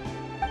done.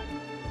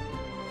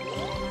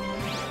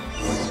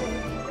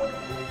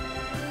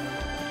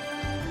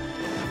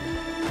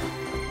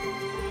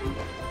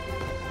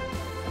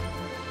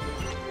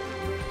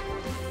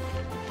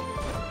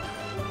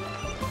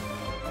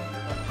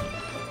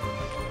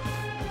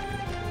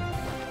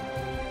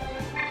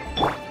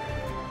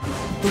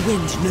 The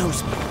wind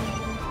knows me.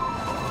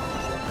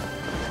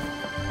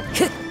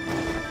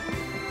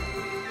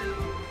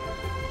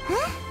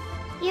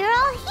 You're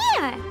all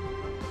here.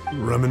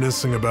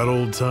 Reminiscing about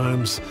old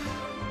times,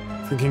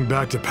 thinking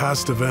back to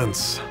past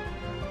events.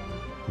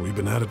 We've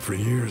been at it for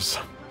years.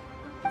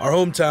 Our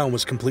hometown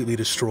was completely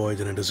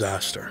destroyed in a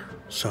disaster,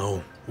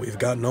 so we've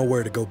got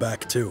nowhere to go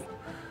back to.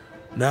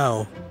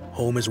 Now,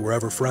 home is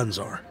wherever friends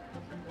are.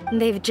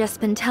 They've just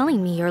been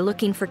telling me you're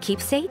looking for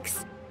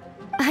keepsakes?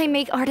 I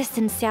make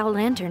artisan Sao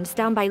lanterns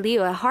down by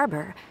Liyue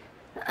Harbor.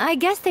 I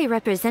guess they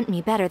represent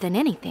me better than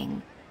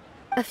anything.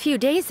 A few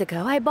days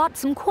ago, I bought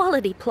some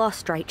quality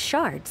plastrite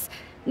shards.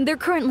 They're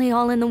currently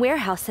all in the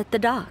warehouse at the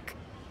dock.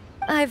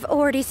 I've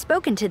already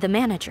spoken to the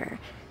manager.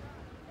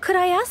 Could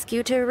I ask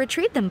you to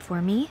retrieve them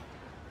for me?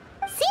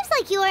 Seems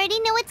like you already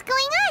know what's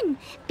going on.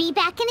 Be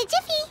back in a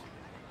jiffy.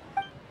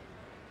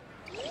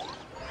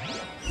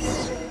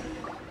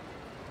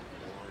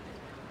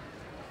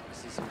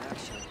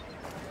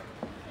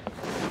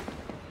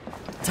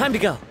 Time to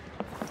go.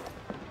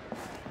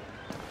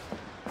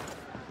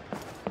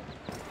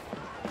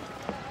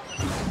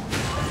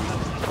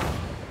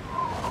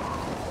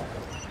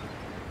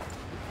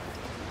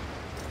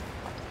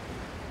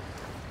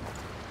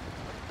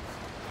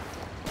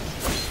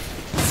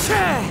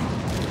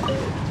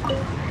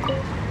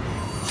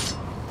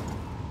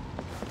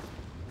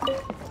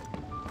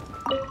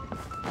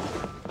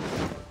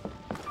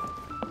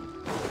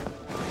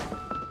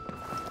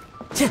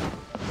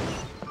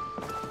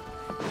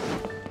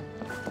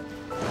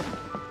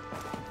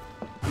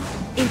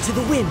 Into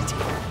the wind.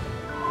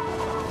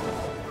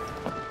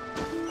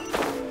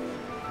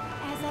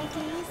 As I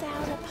gaze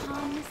out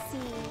upon the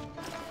sea.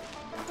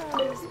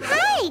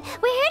 Hi!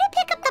 We're here to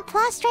pick up the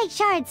plastrite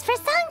shards for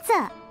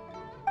Songza.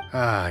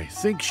 I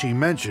think she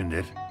mentioned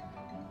it.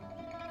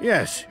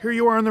 Yes, here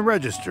you are in the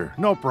register.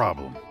 No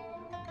problem.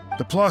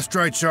 The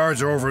plastrite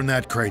shards are over in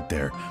that crate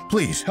there.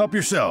 Please, help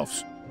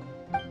yourselves.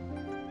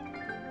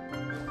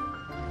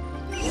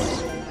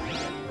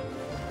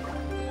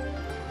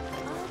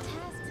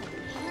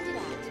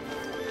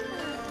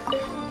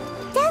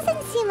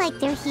 Doesn't seem like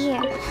they're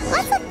here.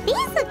 What's what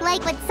these look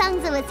like what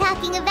Songza was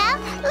talking about?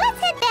 Let's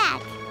head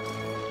back.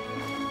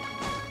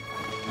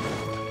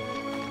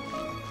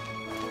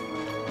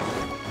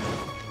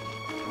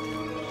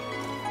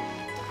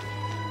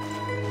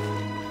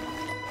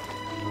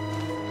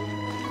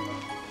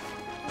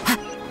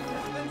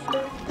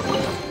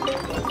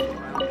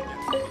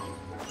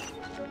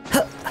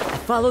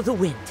 Follow the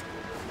wind.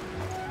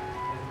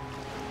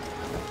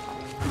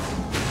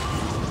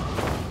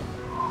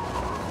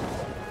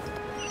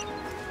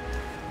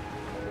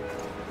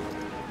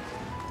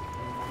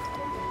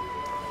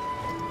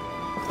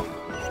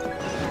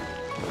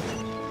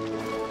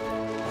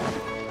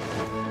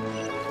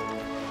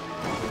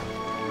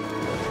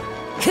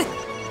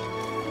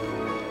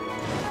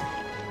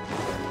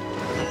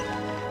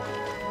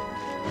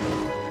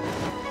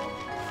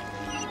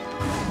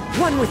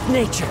 One with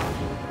nature.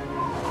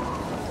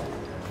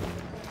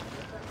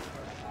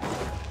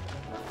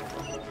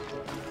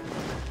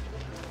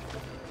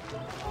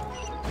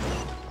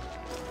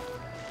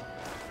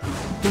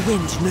 The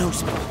wind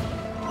knows me.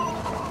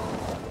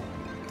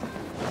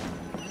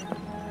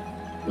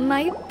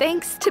 My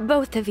thanks to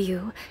both of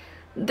you.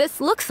 This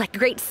looks like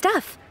great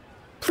stuff.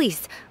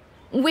 Please,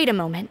 Wait a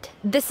moment.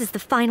 This is the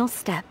final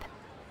step.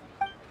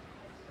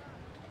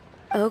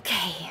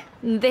 Okay,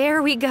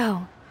 there we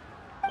go.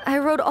 I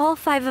wrote all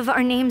 5 of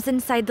our names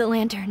inside the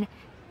lantern.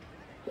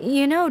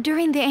 You know,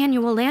 during the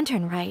annual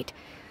lantern rite,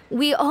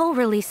 we all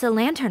release a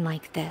lantern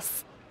like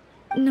this.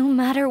 No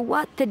matter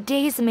what the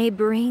days may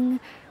bring,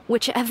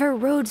 whichever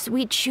roads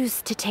we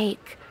choose to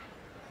take.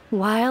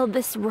 While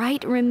this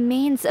rite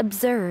remains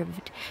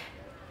observed,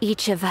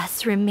 each of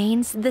us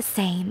remains the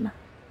same.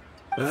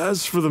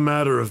 As for the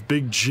matter of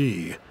Big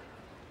G,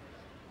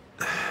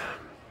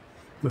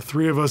 the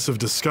 3 of us have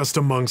discussed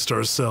amongst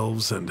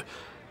ourselves and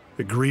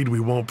agreed we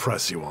won't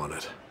press you on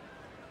it.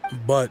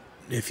 But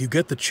if you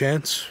get the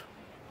chance,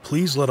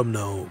 please let him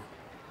know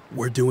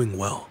we're doing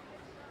well,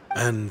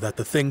 and that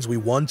the things we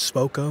once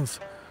spoke of,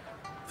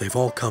 they've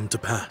all come to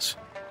pass.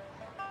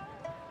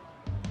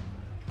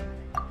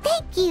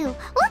 Thank you!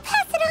 We'll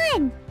pass it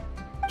on!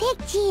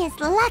 Big G is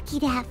lucky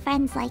to have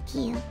friends like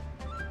you.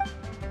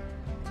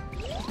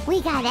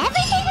 We got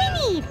everything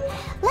we need!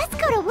 Let's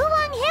go to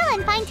Wuwang Hill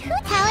and find Hu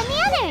Tao and the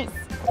others!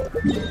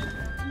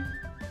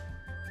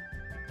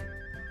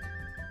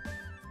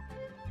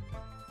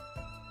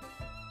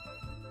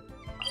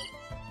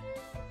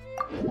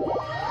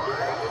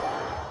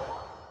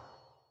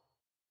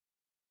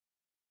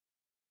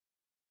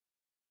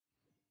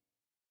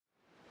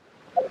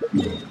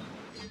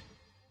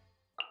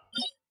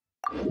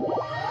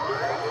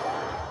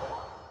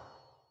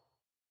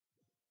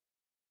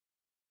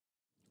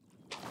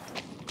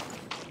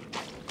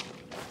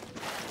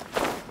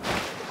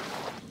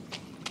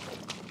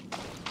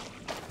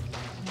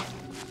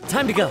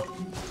 Time to go.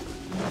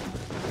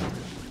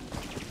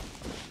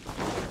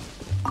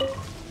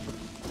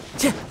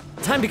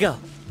 Time to go.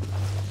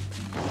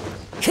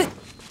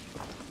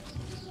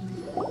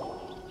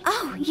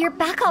 Oh, you're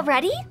back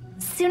already?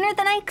 Sooner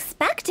than I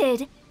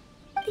expected.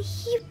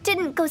 You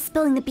didn't go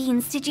spilling the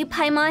beans, did you,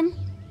 Paimon?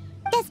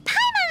 Does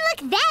Paimon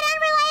look that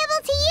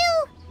unreliable to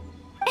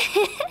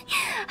you?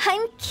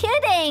 I'm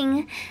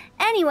kidding.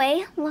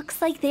 Anyway,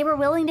 looks like they were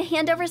willing to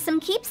hand over some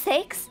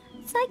keepsakes,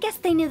 so I guess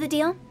they knew the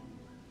deal.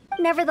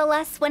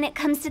 Nevertheless, when it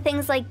comes to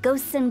things like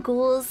ghosts and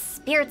ghouls,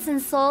 spirits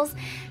and souls,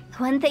 the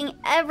one thing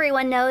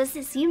everyone knows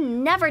is you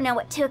never know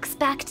what to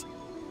expect.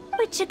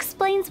 Which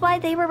explains why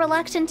they were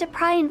reluctant to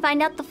pry and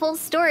find out the full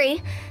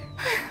story.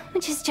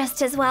 Which is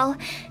just as well,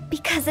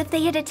 because if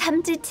they had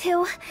attempted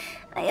to,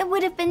 it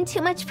would have been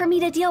too much for me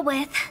to deal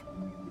with.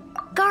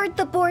 Guard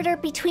the border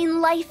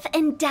between life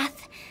and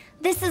death.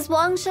 This is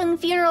Wangsheng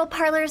Funeral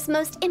Parlor's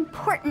most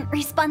important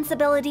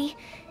responsibility,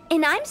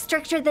 and I'm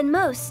stricter than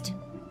most.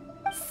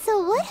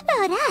 So what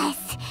about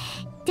us?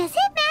 Does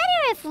it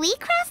matter if we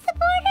cross the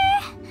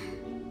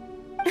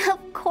border?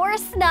 Of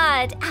course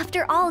not.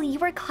 After all, you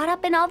were caught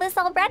up in all this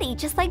already,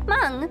 just like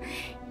Meng.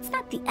 It's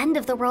not the end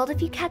of the world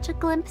if you catch a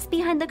glimpse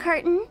behind the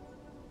curtain.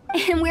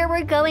 And where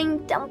we're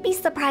going, don't be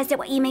surprised at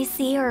what you may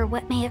see or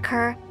what may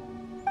occur.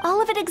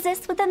 All of it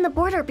exists within the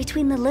border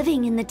between the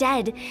living and the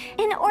dead.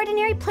 An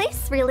ordinary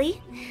place,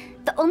 really.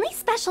 The only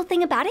special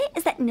thing about it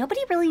is that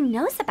nobody really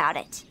knows about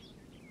it.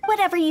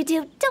 Whatever you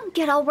do, don't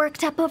get all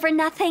worked up over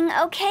nothing,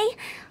 okay?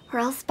 Or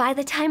else by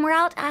the time we're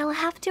out, I'll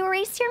have to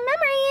erase your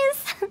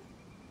memories.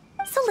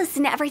 So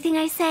listen to everything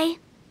I say.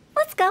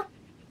 Let's go.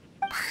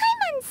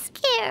 Paimon's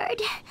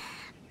scared.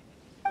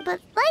 But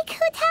like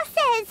Hu Tao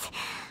says,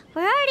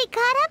 we're already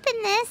caught up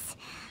in this.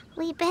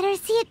 We better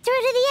see it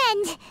through to the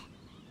end.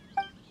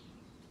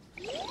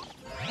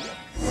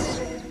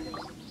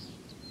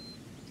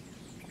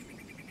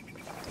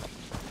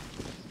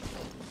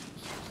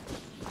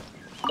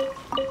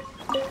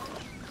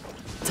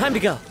 Time to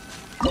go.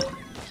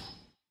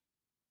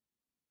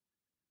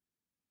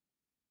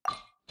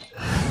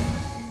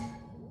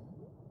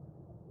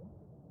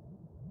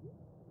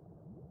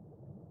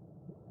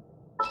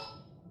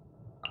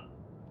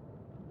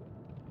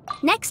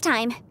 Next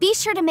time, be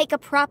sure to make a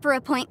proper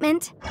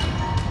appointment.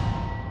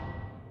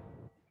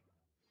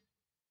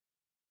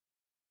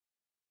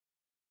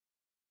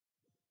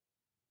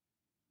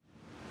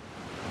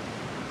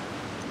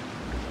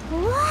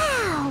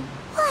 Wow!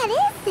 What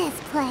is this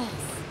place?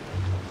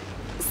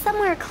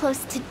 Somewhere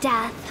close to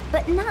death,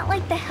 but not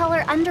like the hell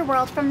or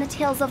underworld from the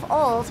tales of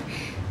old.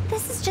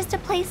 This is just a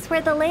place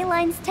where the ley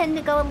lines tend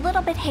to go a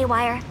little bit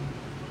haywire.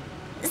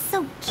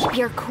 So keep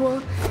your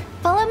cool.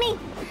 Follow me.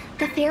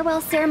 The farewell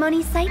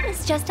ceremony site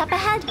is just up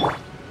ahead.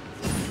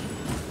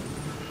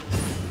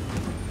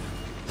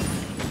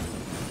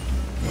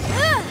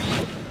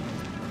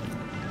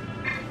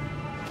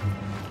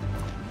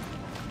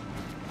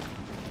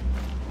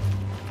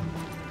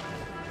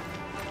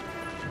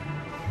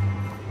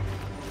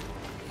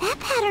 That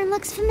pattern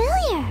looks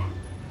familiar.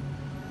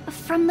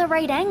 From the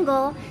right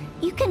angle,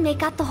 you can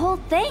make out the whole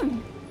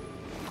thing.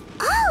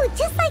 Oh,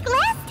 just like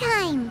last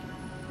time.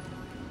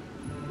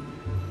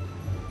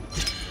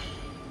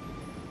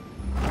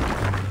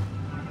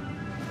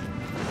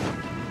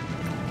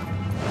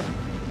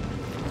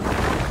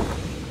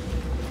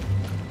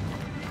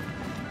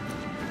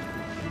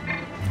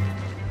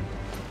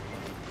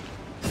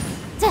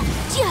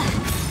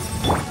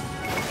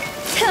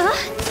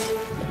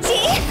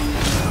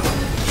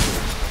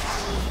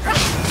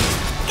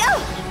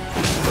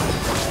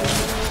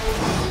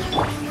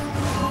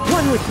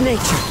 with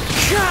nature.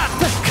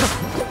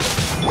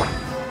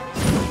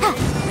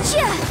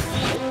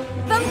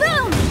 Boom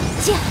boom!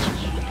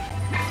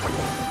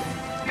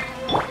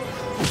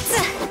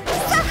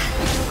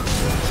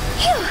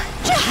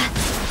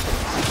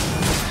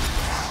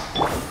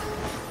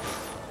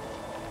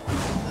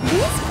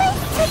 This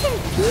place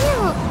doesn't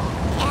feel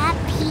at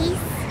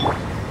peace.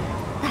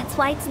 That's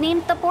why it's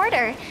named the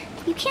Border.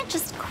 You can't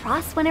just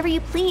cross whenever you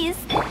please.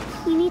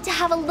 You need to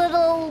have a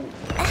little...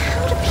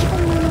 how do people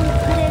normally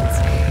put it?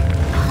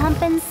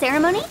 Pomp and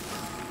ceremony?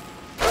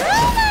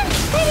 I'm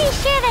pretty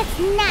sure that's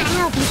not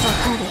how people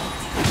put it.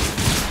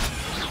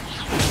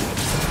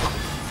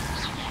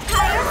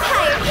 Higher,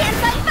 higher,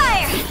 hands on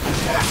fire!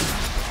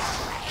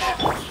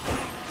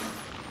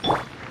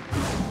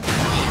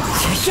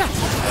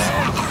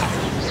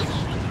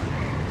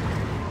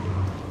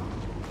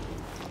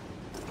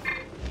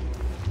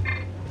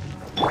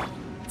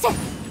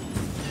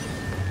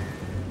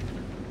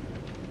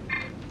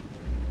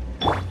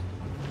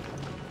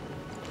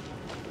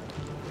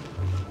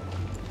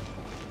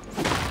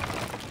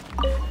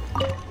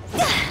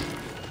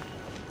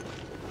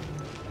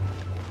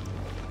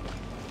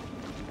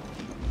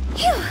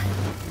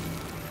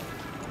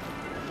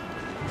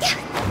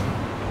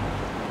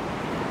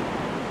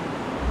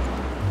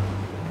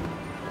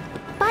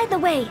 By the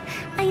way,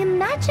 I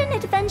imagine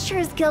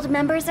Adventurers Guild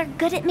members are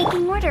good at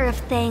making order of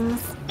things.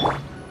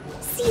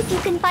 See if you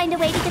can find a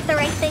way to get the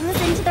right things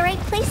into the right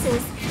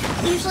places.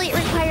 Usually it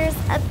requires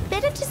a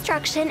bit of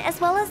destruction as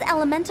well as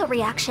elemental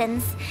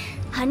reactions.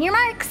 On your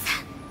marks.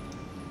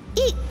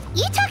 You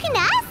talking to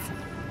us?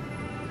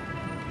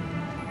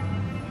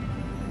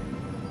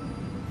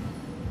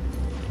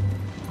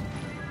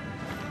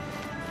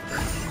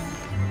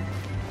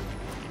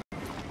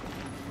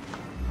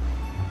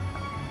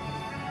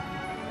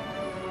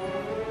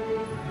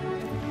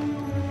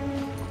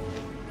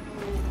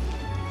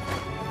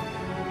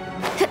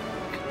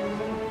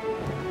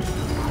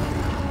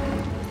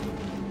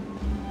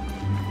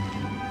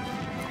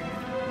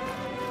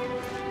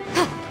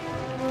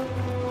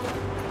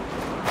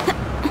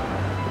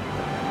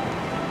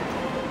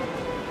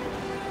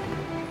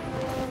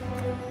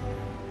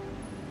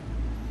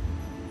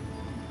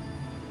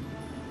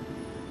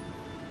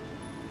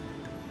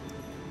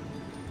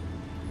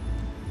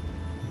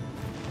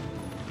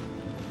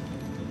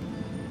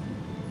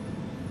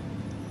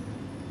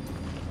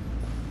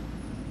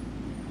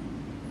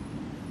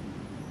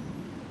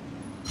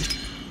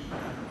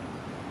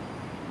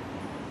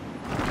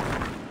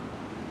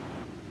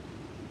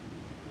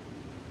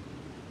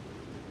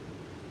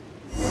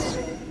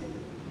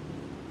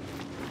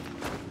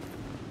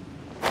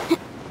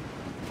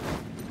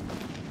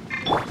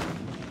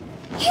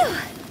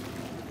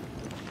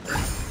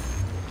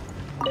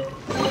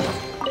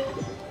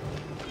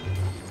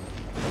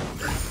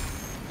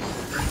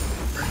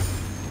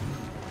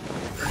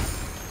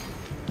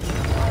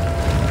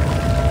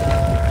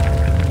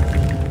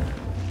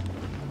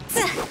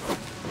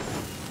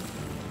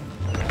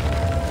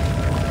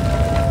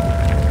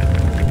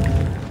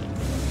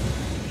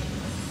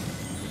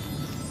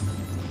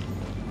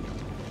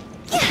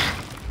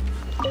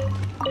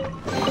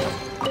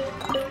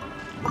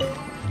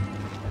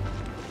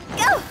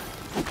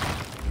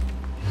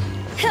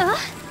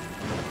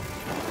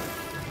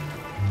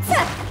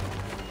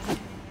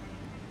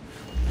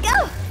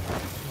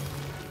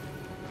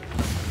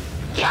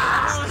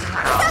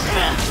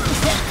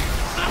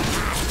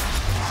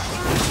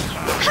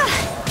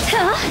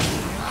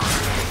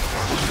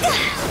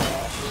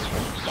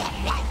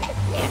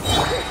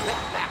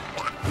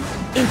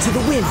 Into the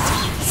wind.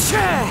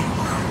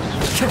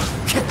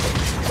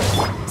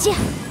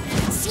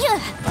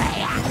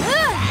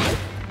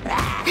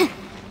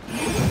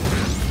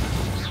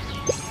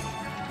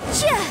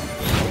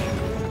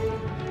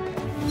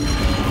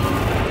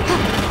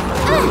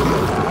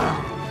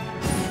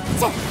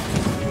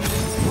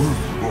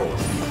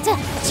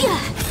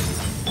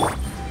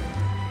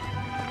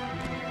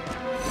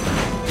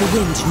 The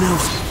wind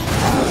knows me.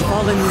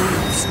 Fallen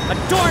leaves,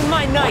 adorn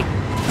my night!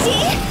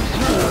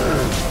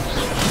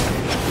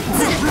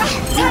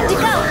 Time to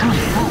go!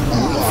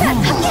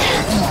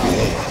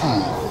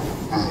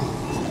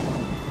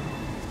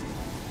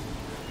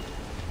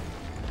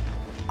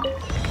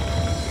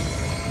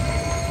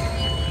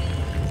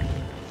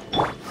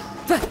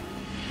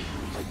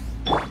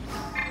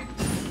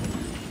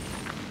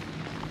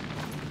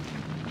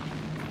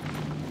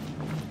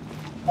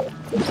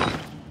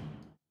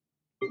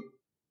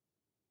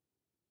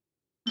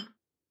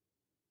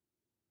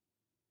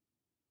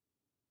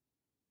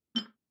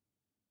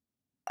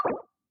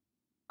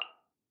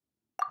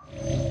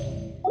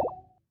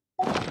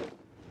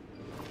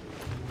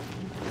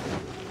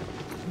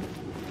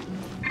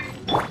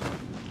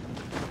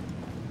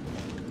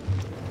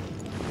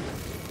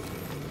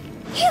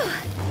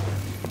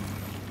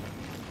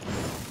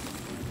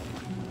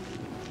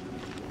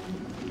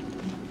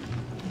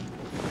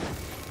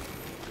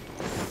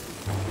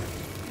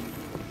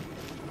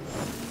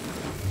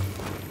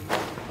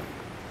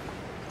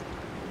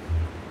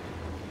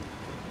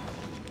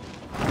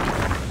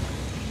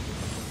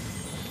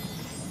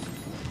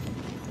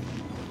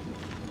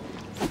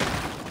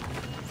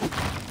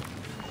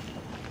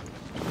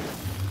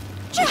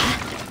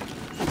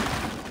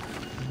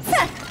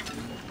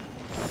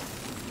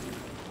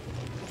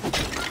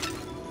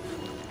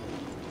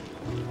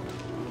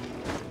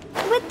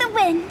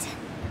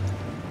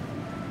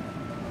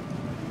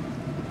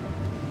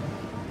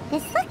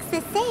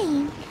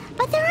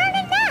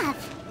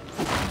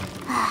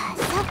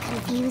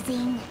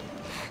 confusing.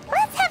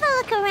 Let's have a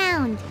look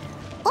around.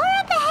 Or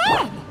up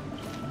ahead.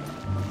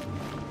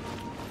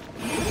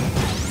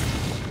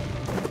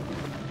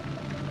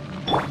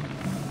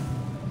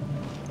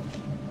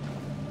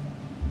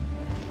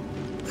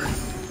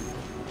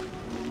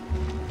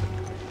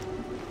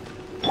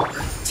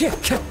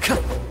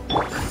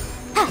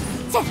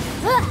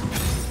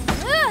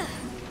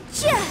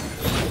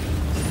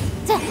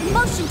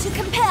 Motion to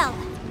compel.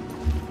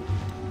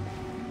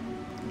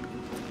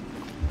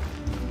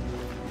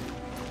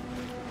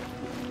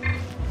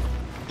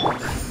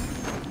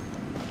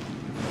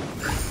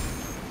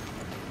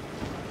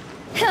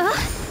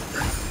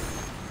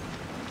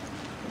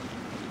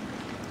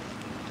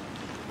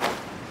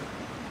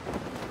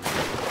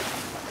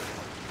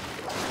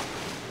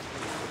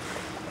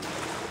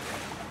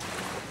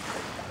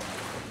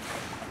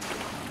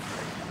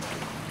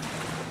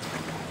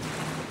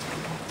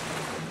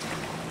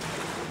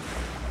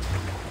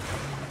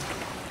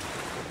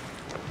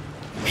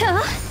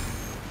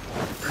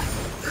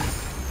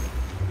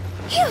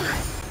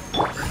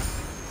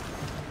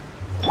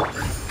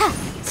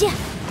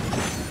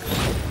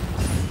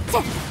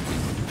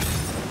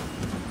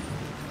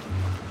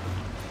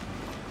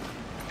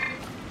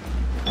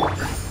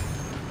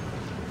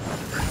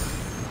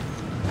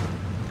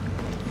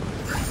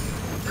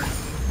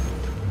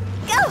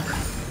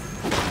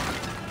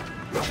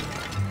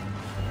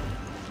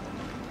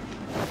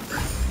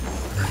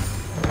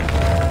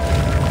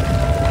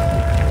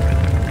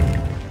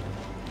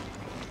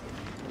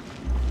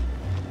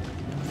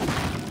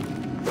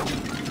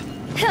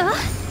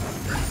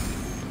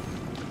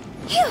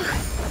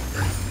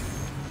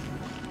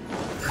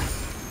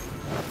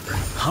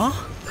 Huh?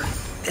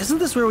 Isn't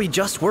this where we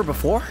just were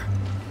before?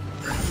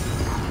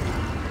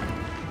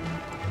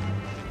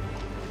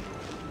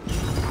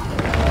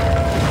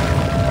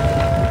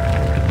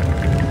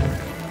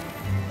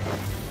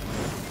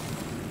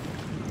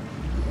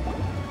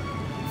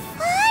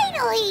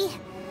 Finally!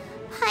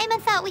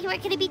 Paimon thought we were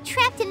gonna be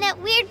trapped in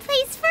that weird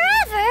place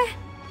forever.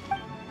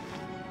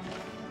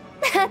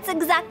 That's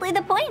exactly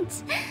the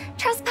point.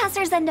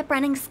 Trespassers end up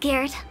running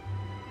scared.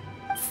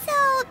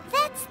 So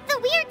that's the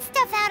weird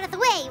stuff out of the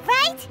way,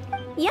 right?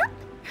 Yep.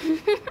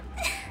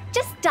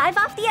 Just dive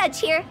off the edge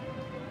here.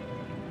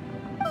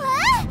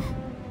 What?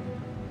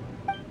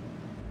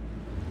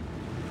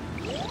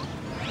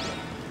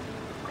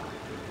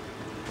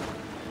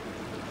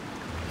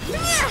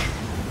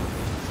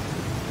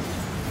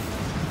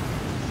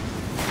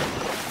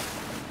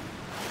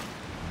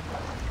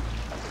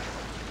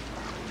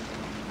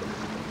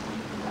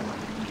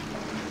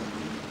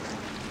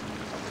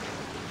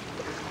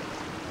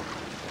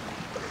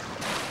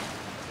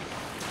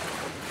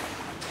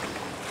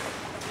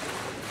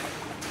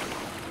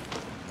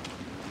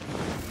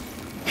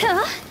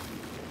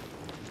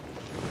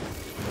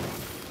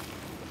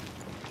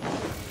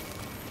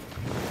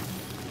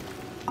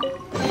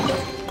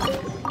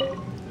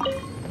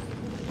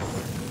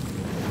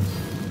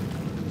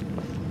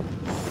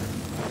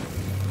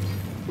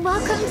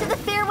 Welcome to the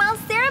farewell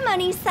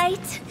ceremony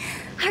site.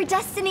 Our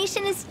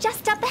destination is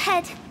just up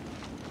ahead.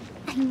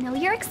 I know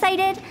you're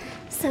excited,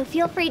 so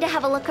feel free to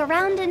have a look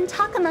around and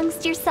talk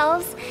amongst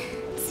yourselves.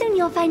 Soon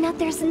you'll find out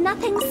there's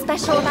nothing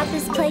special about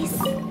this place.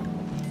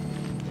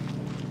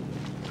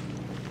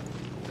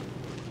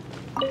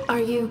 Are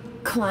you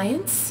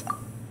clients?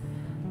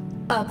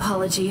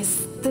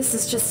 Apologies, this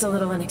is just a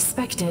little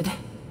unexpected.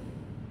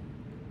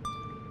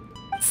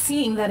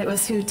 Seeing that it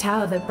was Hu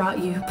Tao that brought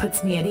you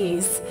puts me at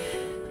ease.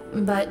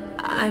 But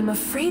I'm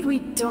afraid we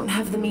don't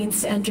have the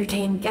means to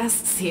entertain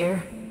guests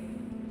here.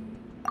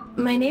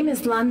 My name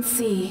is Lan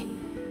Si.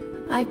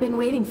 I've been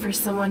waiting for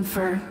someone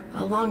for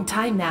a long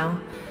time now.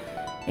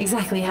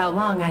 Exactly how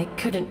long, I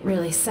couldn't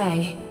really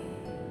say.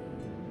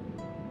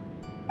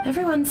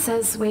 Everyone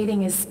says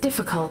waiting is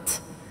difficult,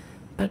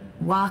 but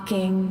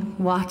walking,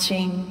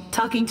 watching,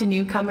 talking to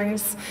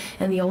newcomers,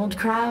 and the old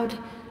crowd,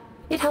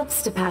 it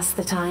helps to pass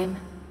the time.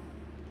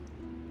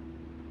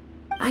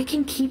 I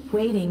can keep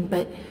waiting,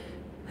 but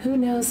who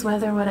knows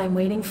whether what I'm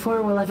waiting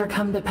for will ever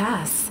come to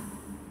pass?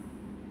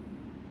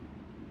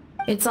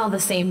 It's all the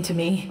same to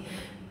me.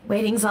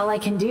 Waiting's all I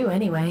can do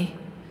anyway.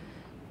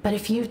 But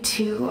if you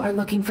too are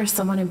looking for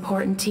someone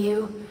important to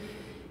you,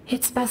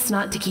 it's best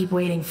not to keep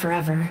waiting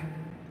forever.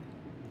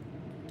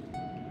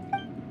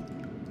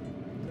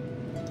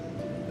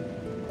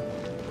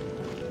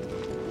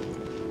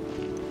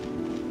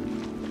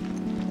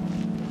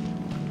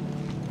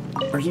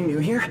 Are you new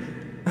here?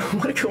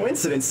 What a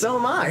coincidence, so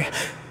am I!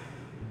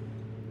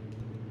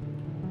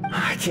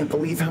 I can't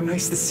believe how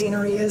nice the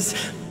scenery is.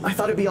 I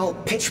thought it'd be all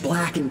pitch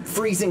black and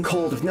freezing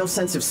cold with no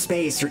sense of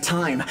space or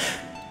time.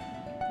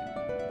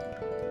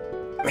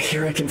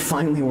 Here I can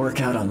finally work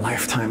out a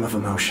lifetime of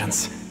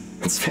emotions.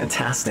 It's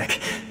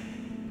fantastic.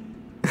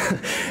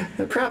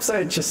 Perhaps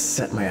I just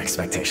set my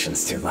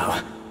expectations too low.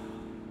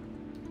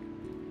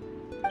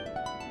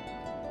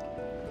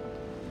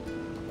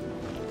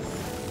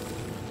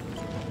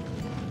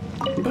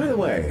 By the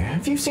way,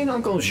 have you seen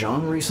Uncle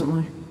Jean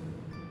recently?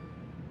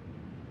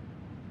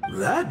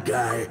 That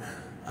guy?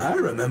 I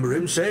remember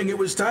him saying it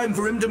was time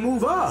for him to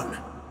move on.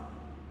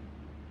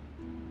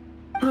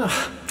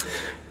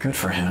 Good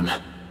for him.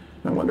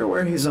 I wonder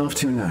where he's off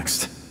to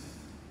next.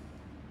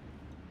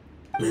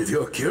 If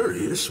you're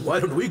curious, why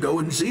don't we go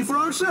and see for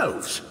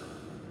ourselves?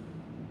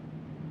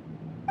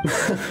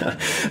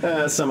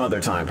 Some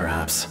other time,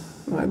 perhaps.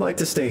 I'd like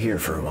to stay here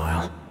for a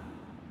while.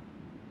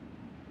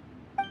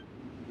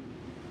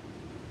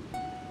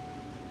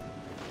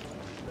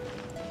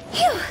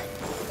 Phew!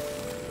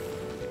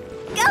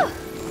 Go!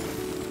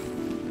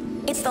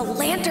 It's the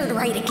lantern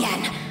rite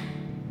again.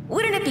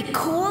 Wouldn't it be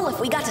cool if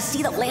we got to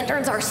see the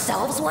lanterns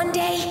ourselves one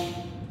day?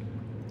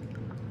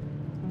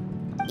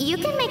 You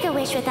can make a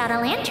wish without a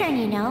lantern,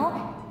 you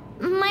know.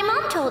 My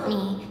mom told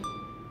me.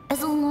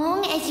 As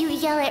long as you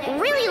yell it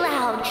really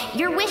loud,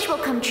 your wish will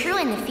come true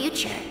in the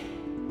future.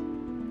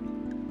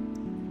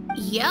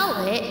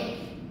 Yell it?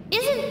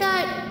 Isn't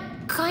that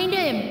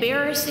kinda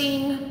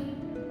embarrassing?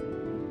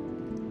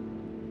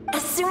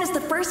 As soon as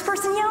the first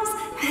person yells,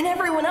 then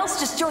everyone else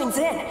just joins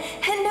in,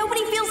 and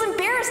nobody feels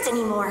embarrassed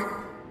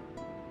anymore.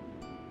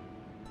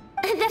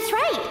 That's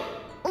right.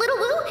 Little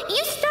Wu,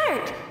 you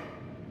start.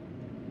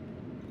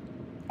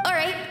 All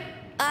right,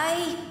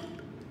 I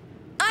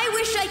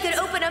wish I could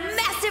open a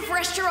massive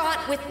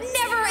restaurant with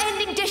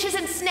never-ending dishes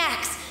and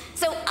snacks,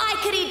 so I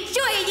could eat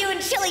Joy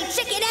and chili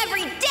chicken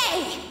every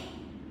day!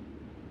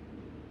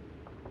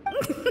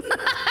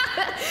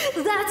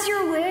 That's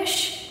your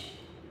wish?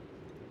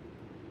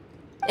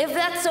 If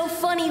that's so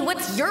funny,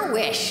 what's your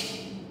wish?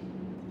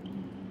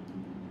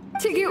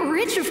 To get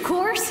rich, of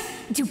course.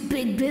 Do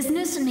big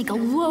business and make a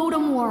load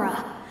of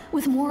Mora.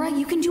 With Mora,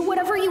 you can do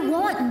whatever you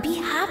want and be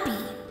happy.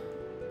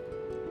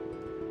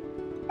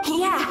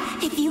 Yeah,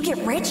 if you get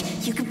rich,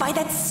 you can buy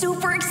that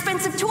super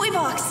expensive toy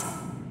box.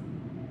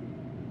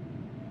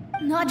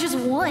 Not just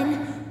one.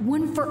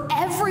 One for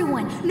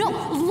everyone. No,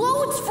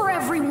 loads for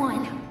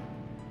everyone.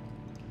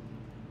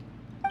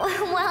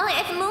 Well,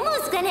 if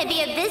Momo's gonna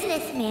be a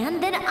businessman,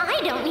 then I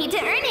don't need to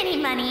earn any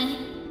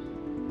money.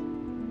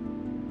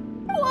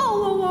 Whoa,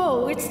 whoa,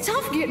 whoa. It's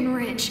tough getting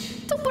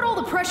rich. Don't put all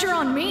the pressure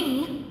on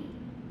me.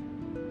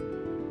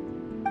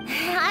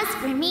 As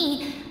for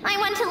me, I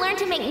want to learn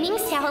to make Ming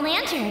Xiao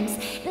lanterns.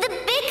 The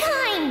big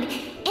kind!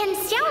 And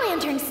Xiao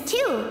lanterns,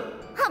 too.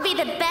 I'll be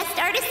the best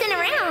artisan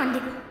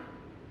around.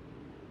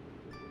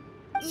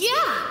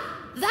 Yeah!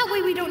 That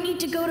way we don't need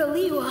to go to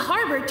Liyue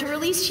Harbor to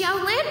release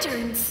Xiao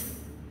lanterns.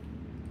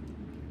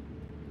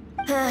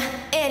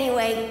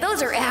 Anyway,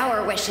 those are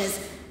our wishes.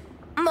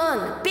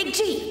 Mung, Big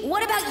G,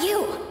 what about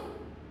you?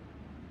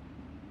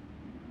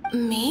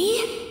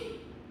 Me?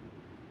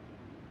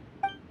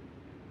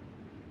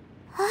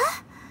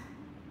 Huh?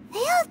 They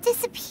all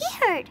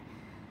disappeared.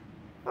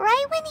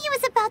 Right when he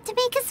was about to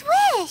make his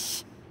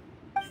wish.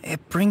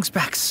 It brings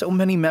back so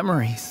many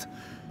memories.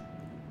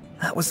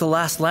 That was the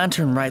last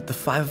lantern rite the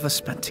 5 of us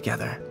spent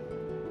together.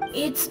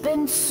 It's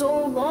been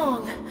so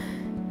long.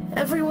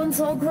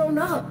 Everyone's all grown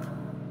up.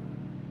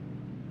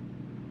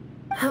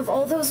 Have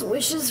all those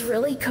wishes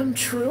really come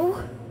true?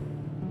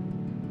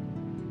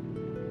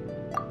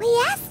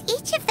 We asked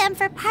each of them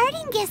for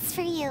parting gifts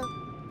for you.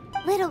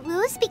 Little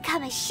Wu's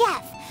become a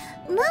chef.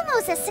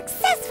 Momo's a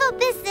successful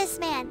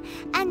businessman.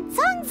 And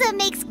Zongzi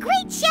makes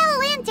great Xiao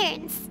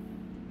lanterns.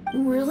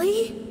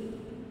 Really?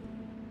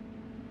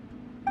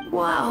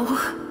 Wow.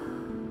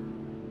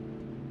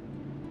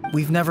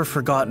 We've never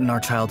forgotten our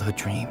childhood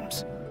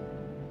dreams.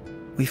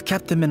 We've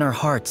kept them in our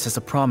hearts as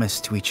a promise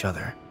to each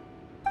other.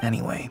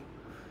 Anyway,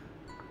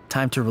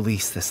 time to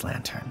release this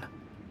lantern.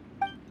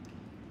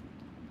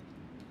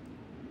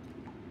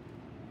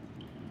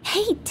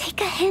 Hey, take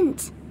a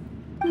hint.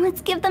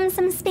 Let's give them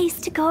some space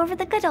to go over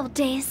the good old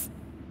days.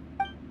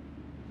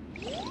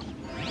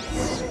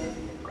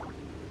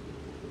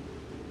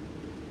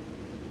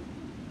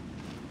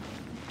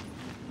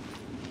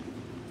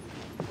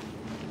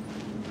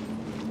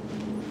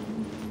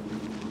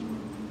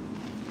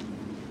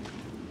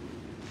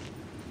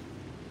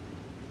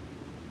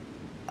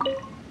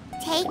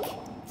 Take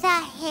the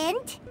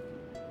hint?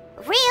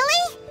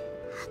 Really?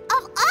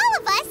 Of all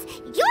of us,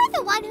 you're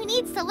the one who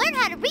needs to learn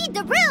how to read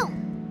the room!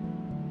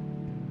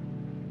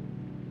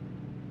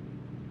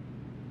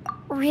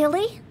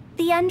 Really?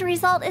 The end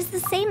result is the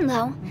same,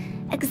 though.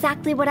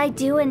 Exactly what I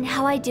do and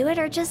how I do it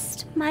are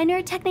just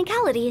minor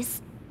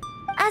technicalities.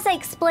 As I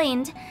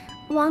explained,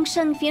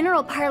 Wangsheng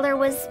Funeral Parlor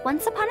was,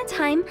 once upon a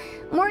time,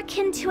 more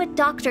akin to a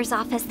doctor's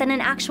office than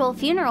an actual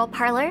funeral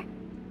parlor.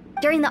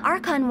 During the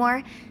Archon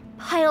War,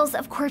 piles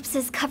of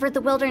corpses covered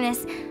the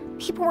wilderness.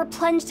 People were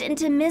plunged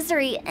into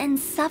misery and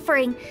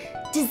suffering.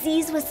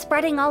 Disease was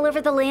spreading all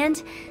over the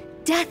land.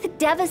 Death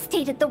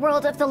devastated the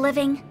world of the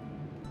living.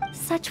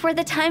 Such were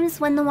the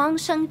times when the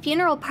Wangsheng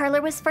Funeral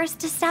Parlor was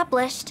first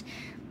established.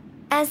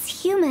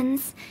 As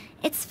humans,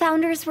 its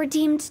founders were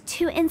deemed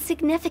too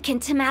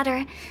insignificant to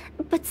matter,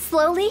 but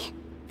slowly,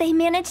 they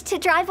managed to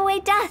drive away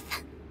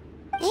death.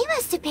 They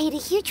must have paid a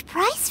huge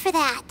price for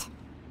that.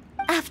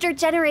 After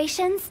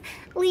generations,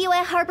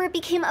 Liyue Harbor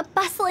became a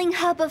bustling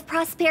hub of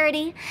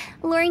prosperity,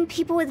 luring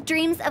people with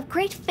dreams of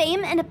great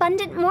fame and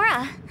abundant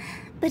mora.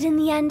 But in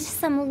the end,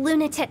 some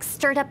lunatics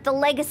stirred up the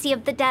legacy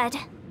of the dead.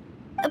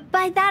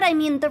 By that I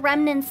mean the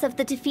remnants of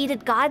the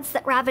defeated gods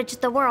that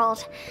ravaged the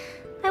world.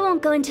 I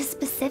won't go into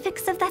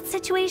specifics of that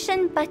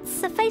situation, but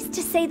suffice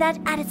to say that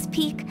at its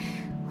peak,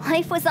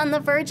 life was on the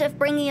verge of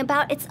bringing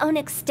about its own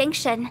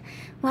extinction,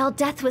 while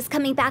death was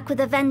coming back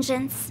with a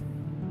vengeance.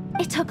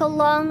 It took a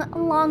long,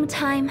 long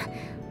time,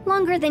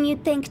 longer than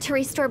you'd think, to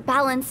restore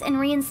balance and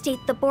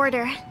reinstate the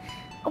border.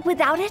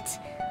 Without it,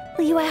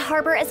 Liyue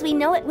Harbor as we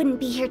know it wouldn't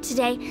be here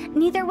today,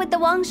 neither would the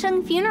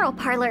Wangsheng Funeral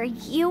Parlor,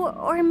 you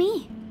or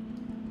me.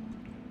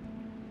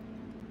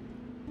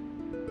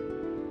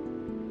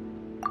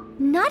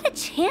 Not a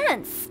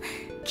chance.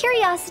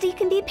 Curiosity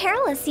can be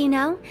perilous, you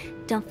know.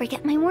 Don't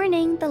forget my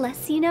warning, the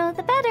less you know,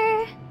 the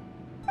better.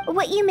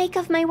 What you make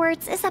of my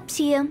words is up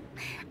to you.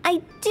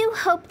 I do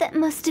hope that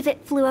most of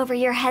it flew over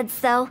your heads,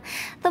 though.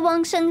 The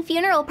Wangsheng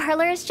Funeral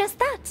Parlor is just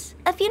that,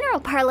 a funeral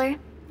parlor.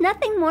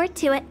 Nothing more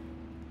to it.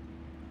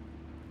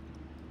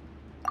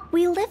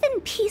 We live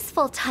in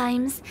peaceful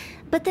times,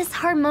 but this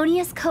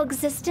harmonious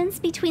coexistence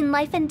between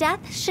life and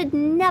death should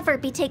never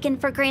be taken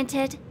for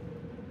granted.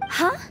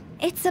 Huh?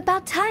 It's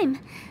about time.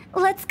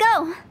 Let's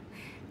go.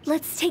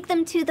 Let's take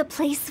them to the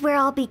place where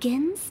all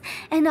begins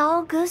and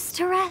all goes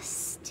to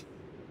rest.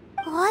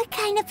 What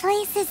kind of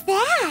place is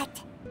that?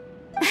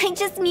 I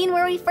just mean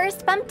where we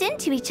first bumped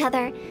into each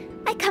other.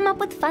 I come up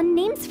with fun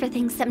names for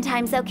things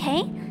sometimes,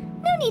 okay?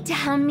 No need to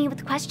hound me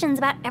with questions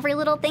about every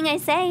little thing I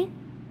say.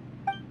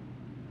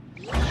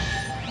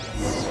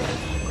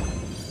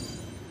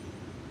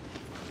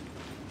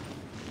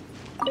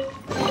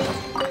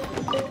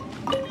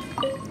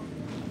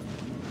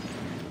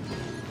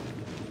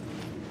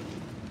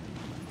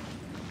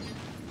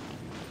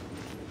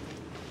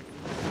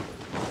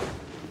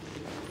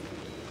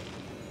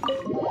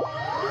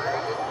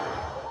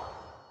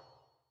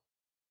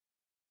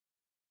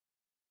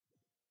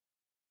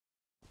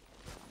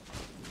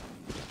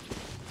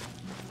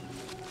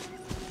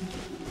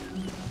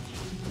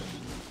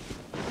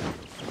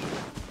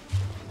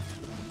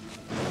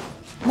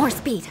 More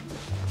speed.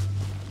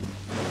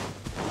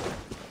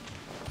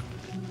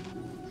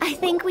 I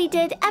think we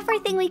did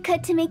everything we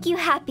could to make you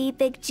happy,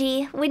 Big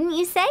G, wouldn't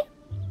you say?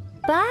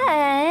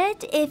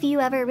 But if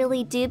you ever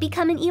really do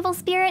become an evil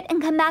spirit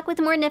and come back with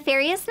more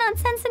nefarious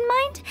nonsense in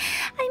mind,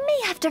 I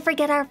may have to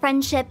forget our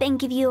friendship and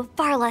give you a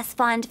far less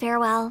fond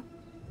farewell.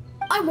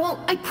 I won't,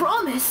 I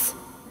promise.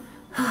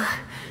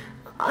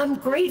 I'm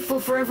grateful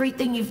for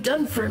everything you've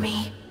done for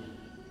me.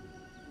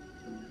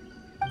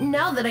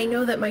 Now that I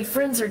know that my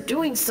friends are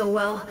doing so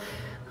well,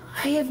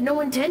 I have no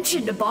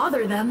intention to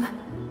bother them.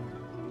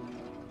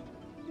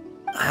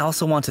 I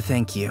also want to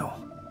thank you.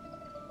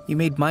 You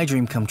made my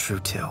dream come true,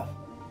 too.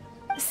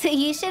 So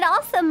you should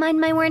also mind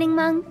my warning,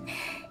 Meng.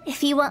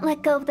 If you won't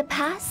let go of the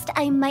past,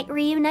 I might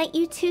reunite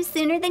you two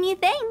sooner than you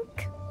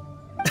think.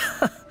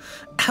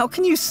 How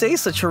can you say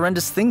such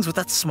horrendous things with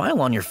that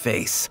smile on your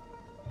face?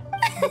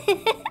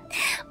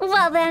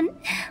 Well then,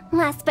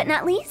 last but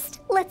not least,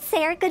 let's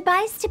say our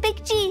goodbyes to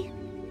Big G.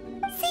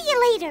 See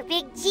you later,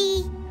 Big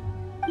G.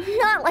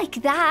 Not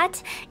like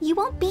that. You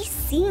won't be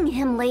seeing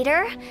him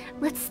later.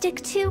 Let's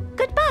stick to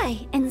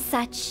goodbye and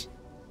such.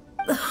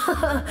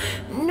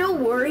 No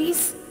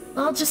worries.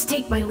 I'll just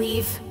take my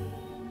leave.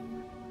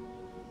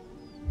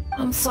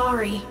 I'm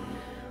sorry.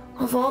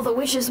 Of all the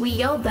wishes we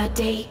yelled that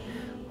day,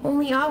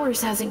 only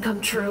ours hasn't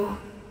come true.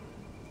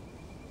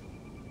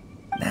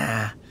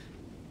 Nah,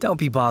 don't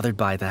be bothered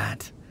by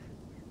that.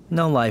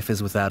 No life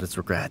is without its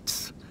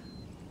regrets.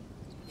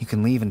 You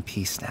can leave in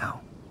peace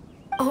now.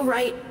 All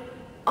right.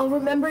 I'll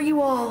remember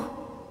you all.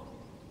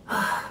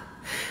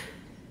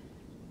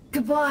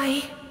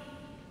 Goodbye.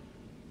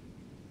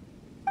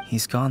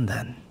 He's gone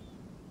then.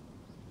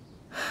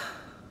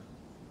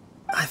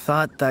 I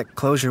thought that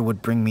closure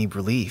would bring me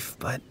relief,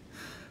 but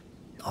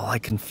all I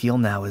can feel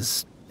now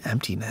is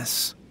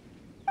emptiness.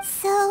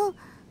 So,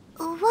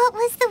 what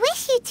was the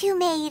wish you two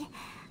made?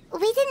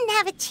 We didn't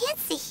have a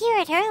chance to hear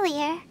it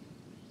earlier.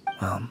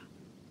 Well,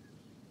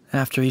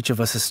 after each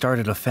of us has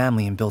started a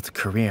family and built a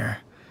career,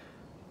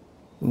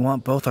 we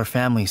want both our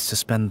families to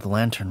spend the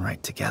Lantern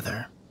Rite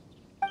together.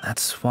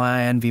 That's why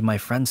I envy my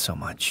friends so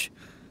much.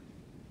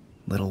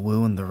 Little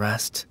Wu and the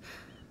rest,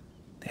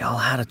 they all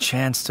had a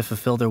chance to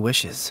fulfill their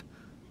wishes.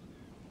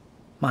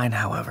 Mine,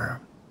 however,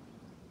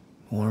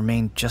 will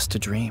remain just a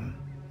dream.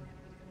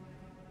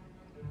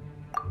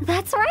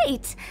 That's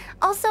right.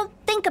 Also,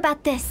 think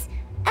about this.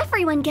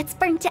 Everyone gets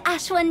burnt to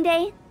ash one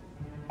day.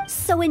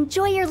 So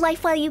enjoy your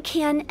life while you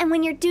can, and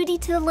when your duty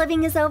to the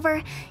living is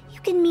over, you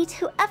can meet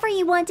whoever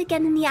you want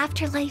again in the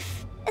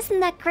afterlife.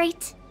 Isn't that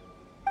great?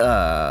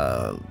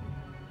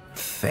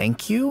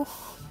 Thank you?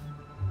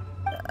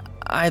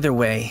 Either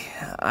way,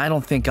 I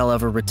don't think I'll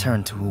ever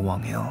return to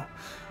Wuwang Hill.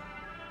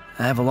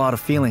 I have a lot of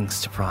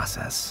feelings to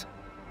process.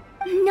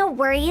 No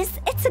worries.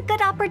 It's a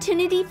good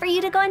opportunity for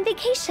you to go on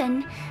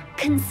vacation.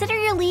 Consider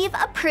your leave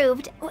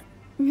approved.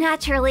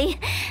 Naturally,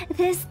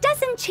 this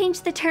doesn't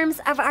change the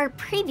terms of our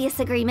previous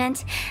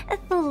agreement.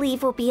 The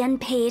leave will be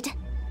unpaid.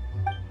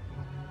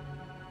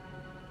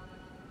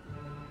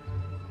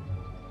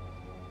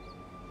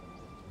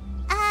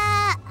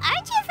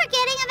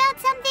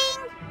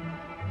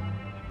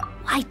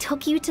 I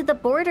took you to the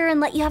border and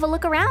let you have a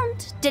look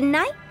around, didn't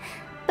I?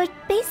 But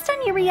based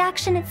on your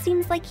reaction, it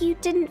seems like you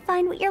didn't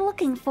find what you're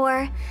looking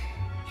for.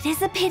 It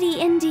is a pity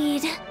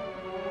indeed.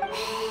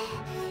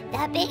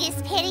 The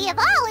biggest pity of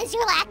all is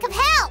your lack of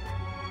help.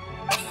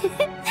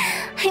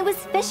 I was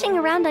fishing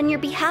around on your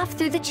behalf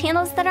through the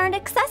channels that aren't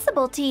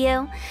accessible to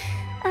you.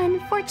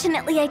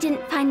 Unfortunately, I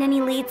didn't find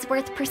any leads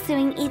worth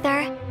pursuing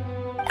either.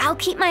 I'll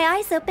keep my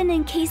eyes open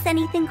in case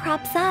anything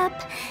crops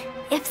up.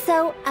 If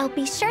so, I'll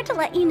be sure to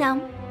let you know.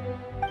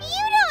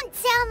 You don't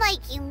sound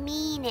like you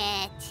mean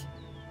it.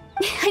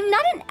 I'm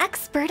not an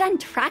expert on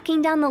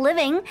tracking down the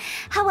living.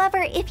 However,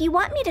 if you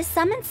want me to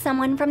summon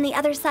someone from the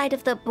other side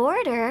of the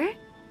border...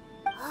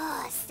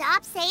 Oh,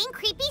 stop saying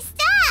creepy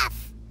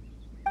stuff!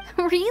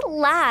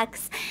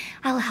 Relax.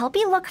 I'll help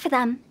you look for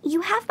them.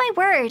 You have my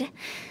word.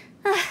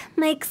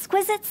 My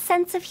exquisite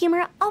sense of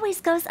humor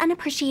always goes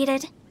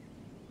unappreciated.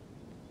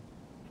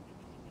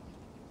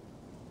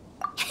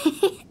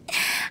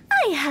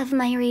 I have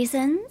my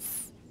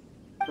reasons.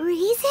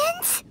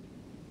 Reasons?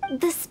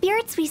 The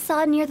spirits we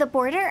saw near the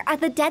border are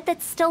the dead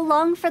that still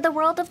long for the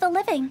world of the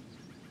living.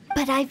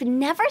 But I've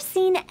never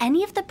seen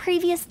any of the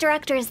previous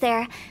directors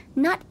there,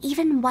 not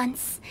even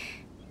once.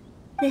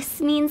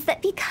 This means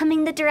that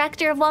becoming the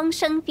director of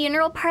Wangsheng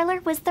Funeral Parlor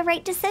was the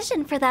right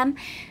decision for them,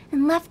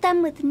 and left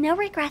them with no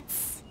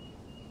regrets.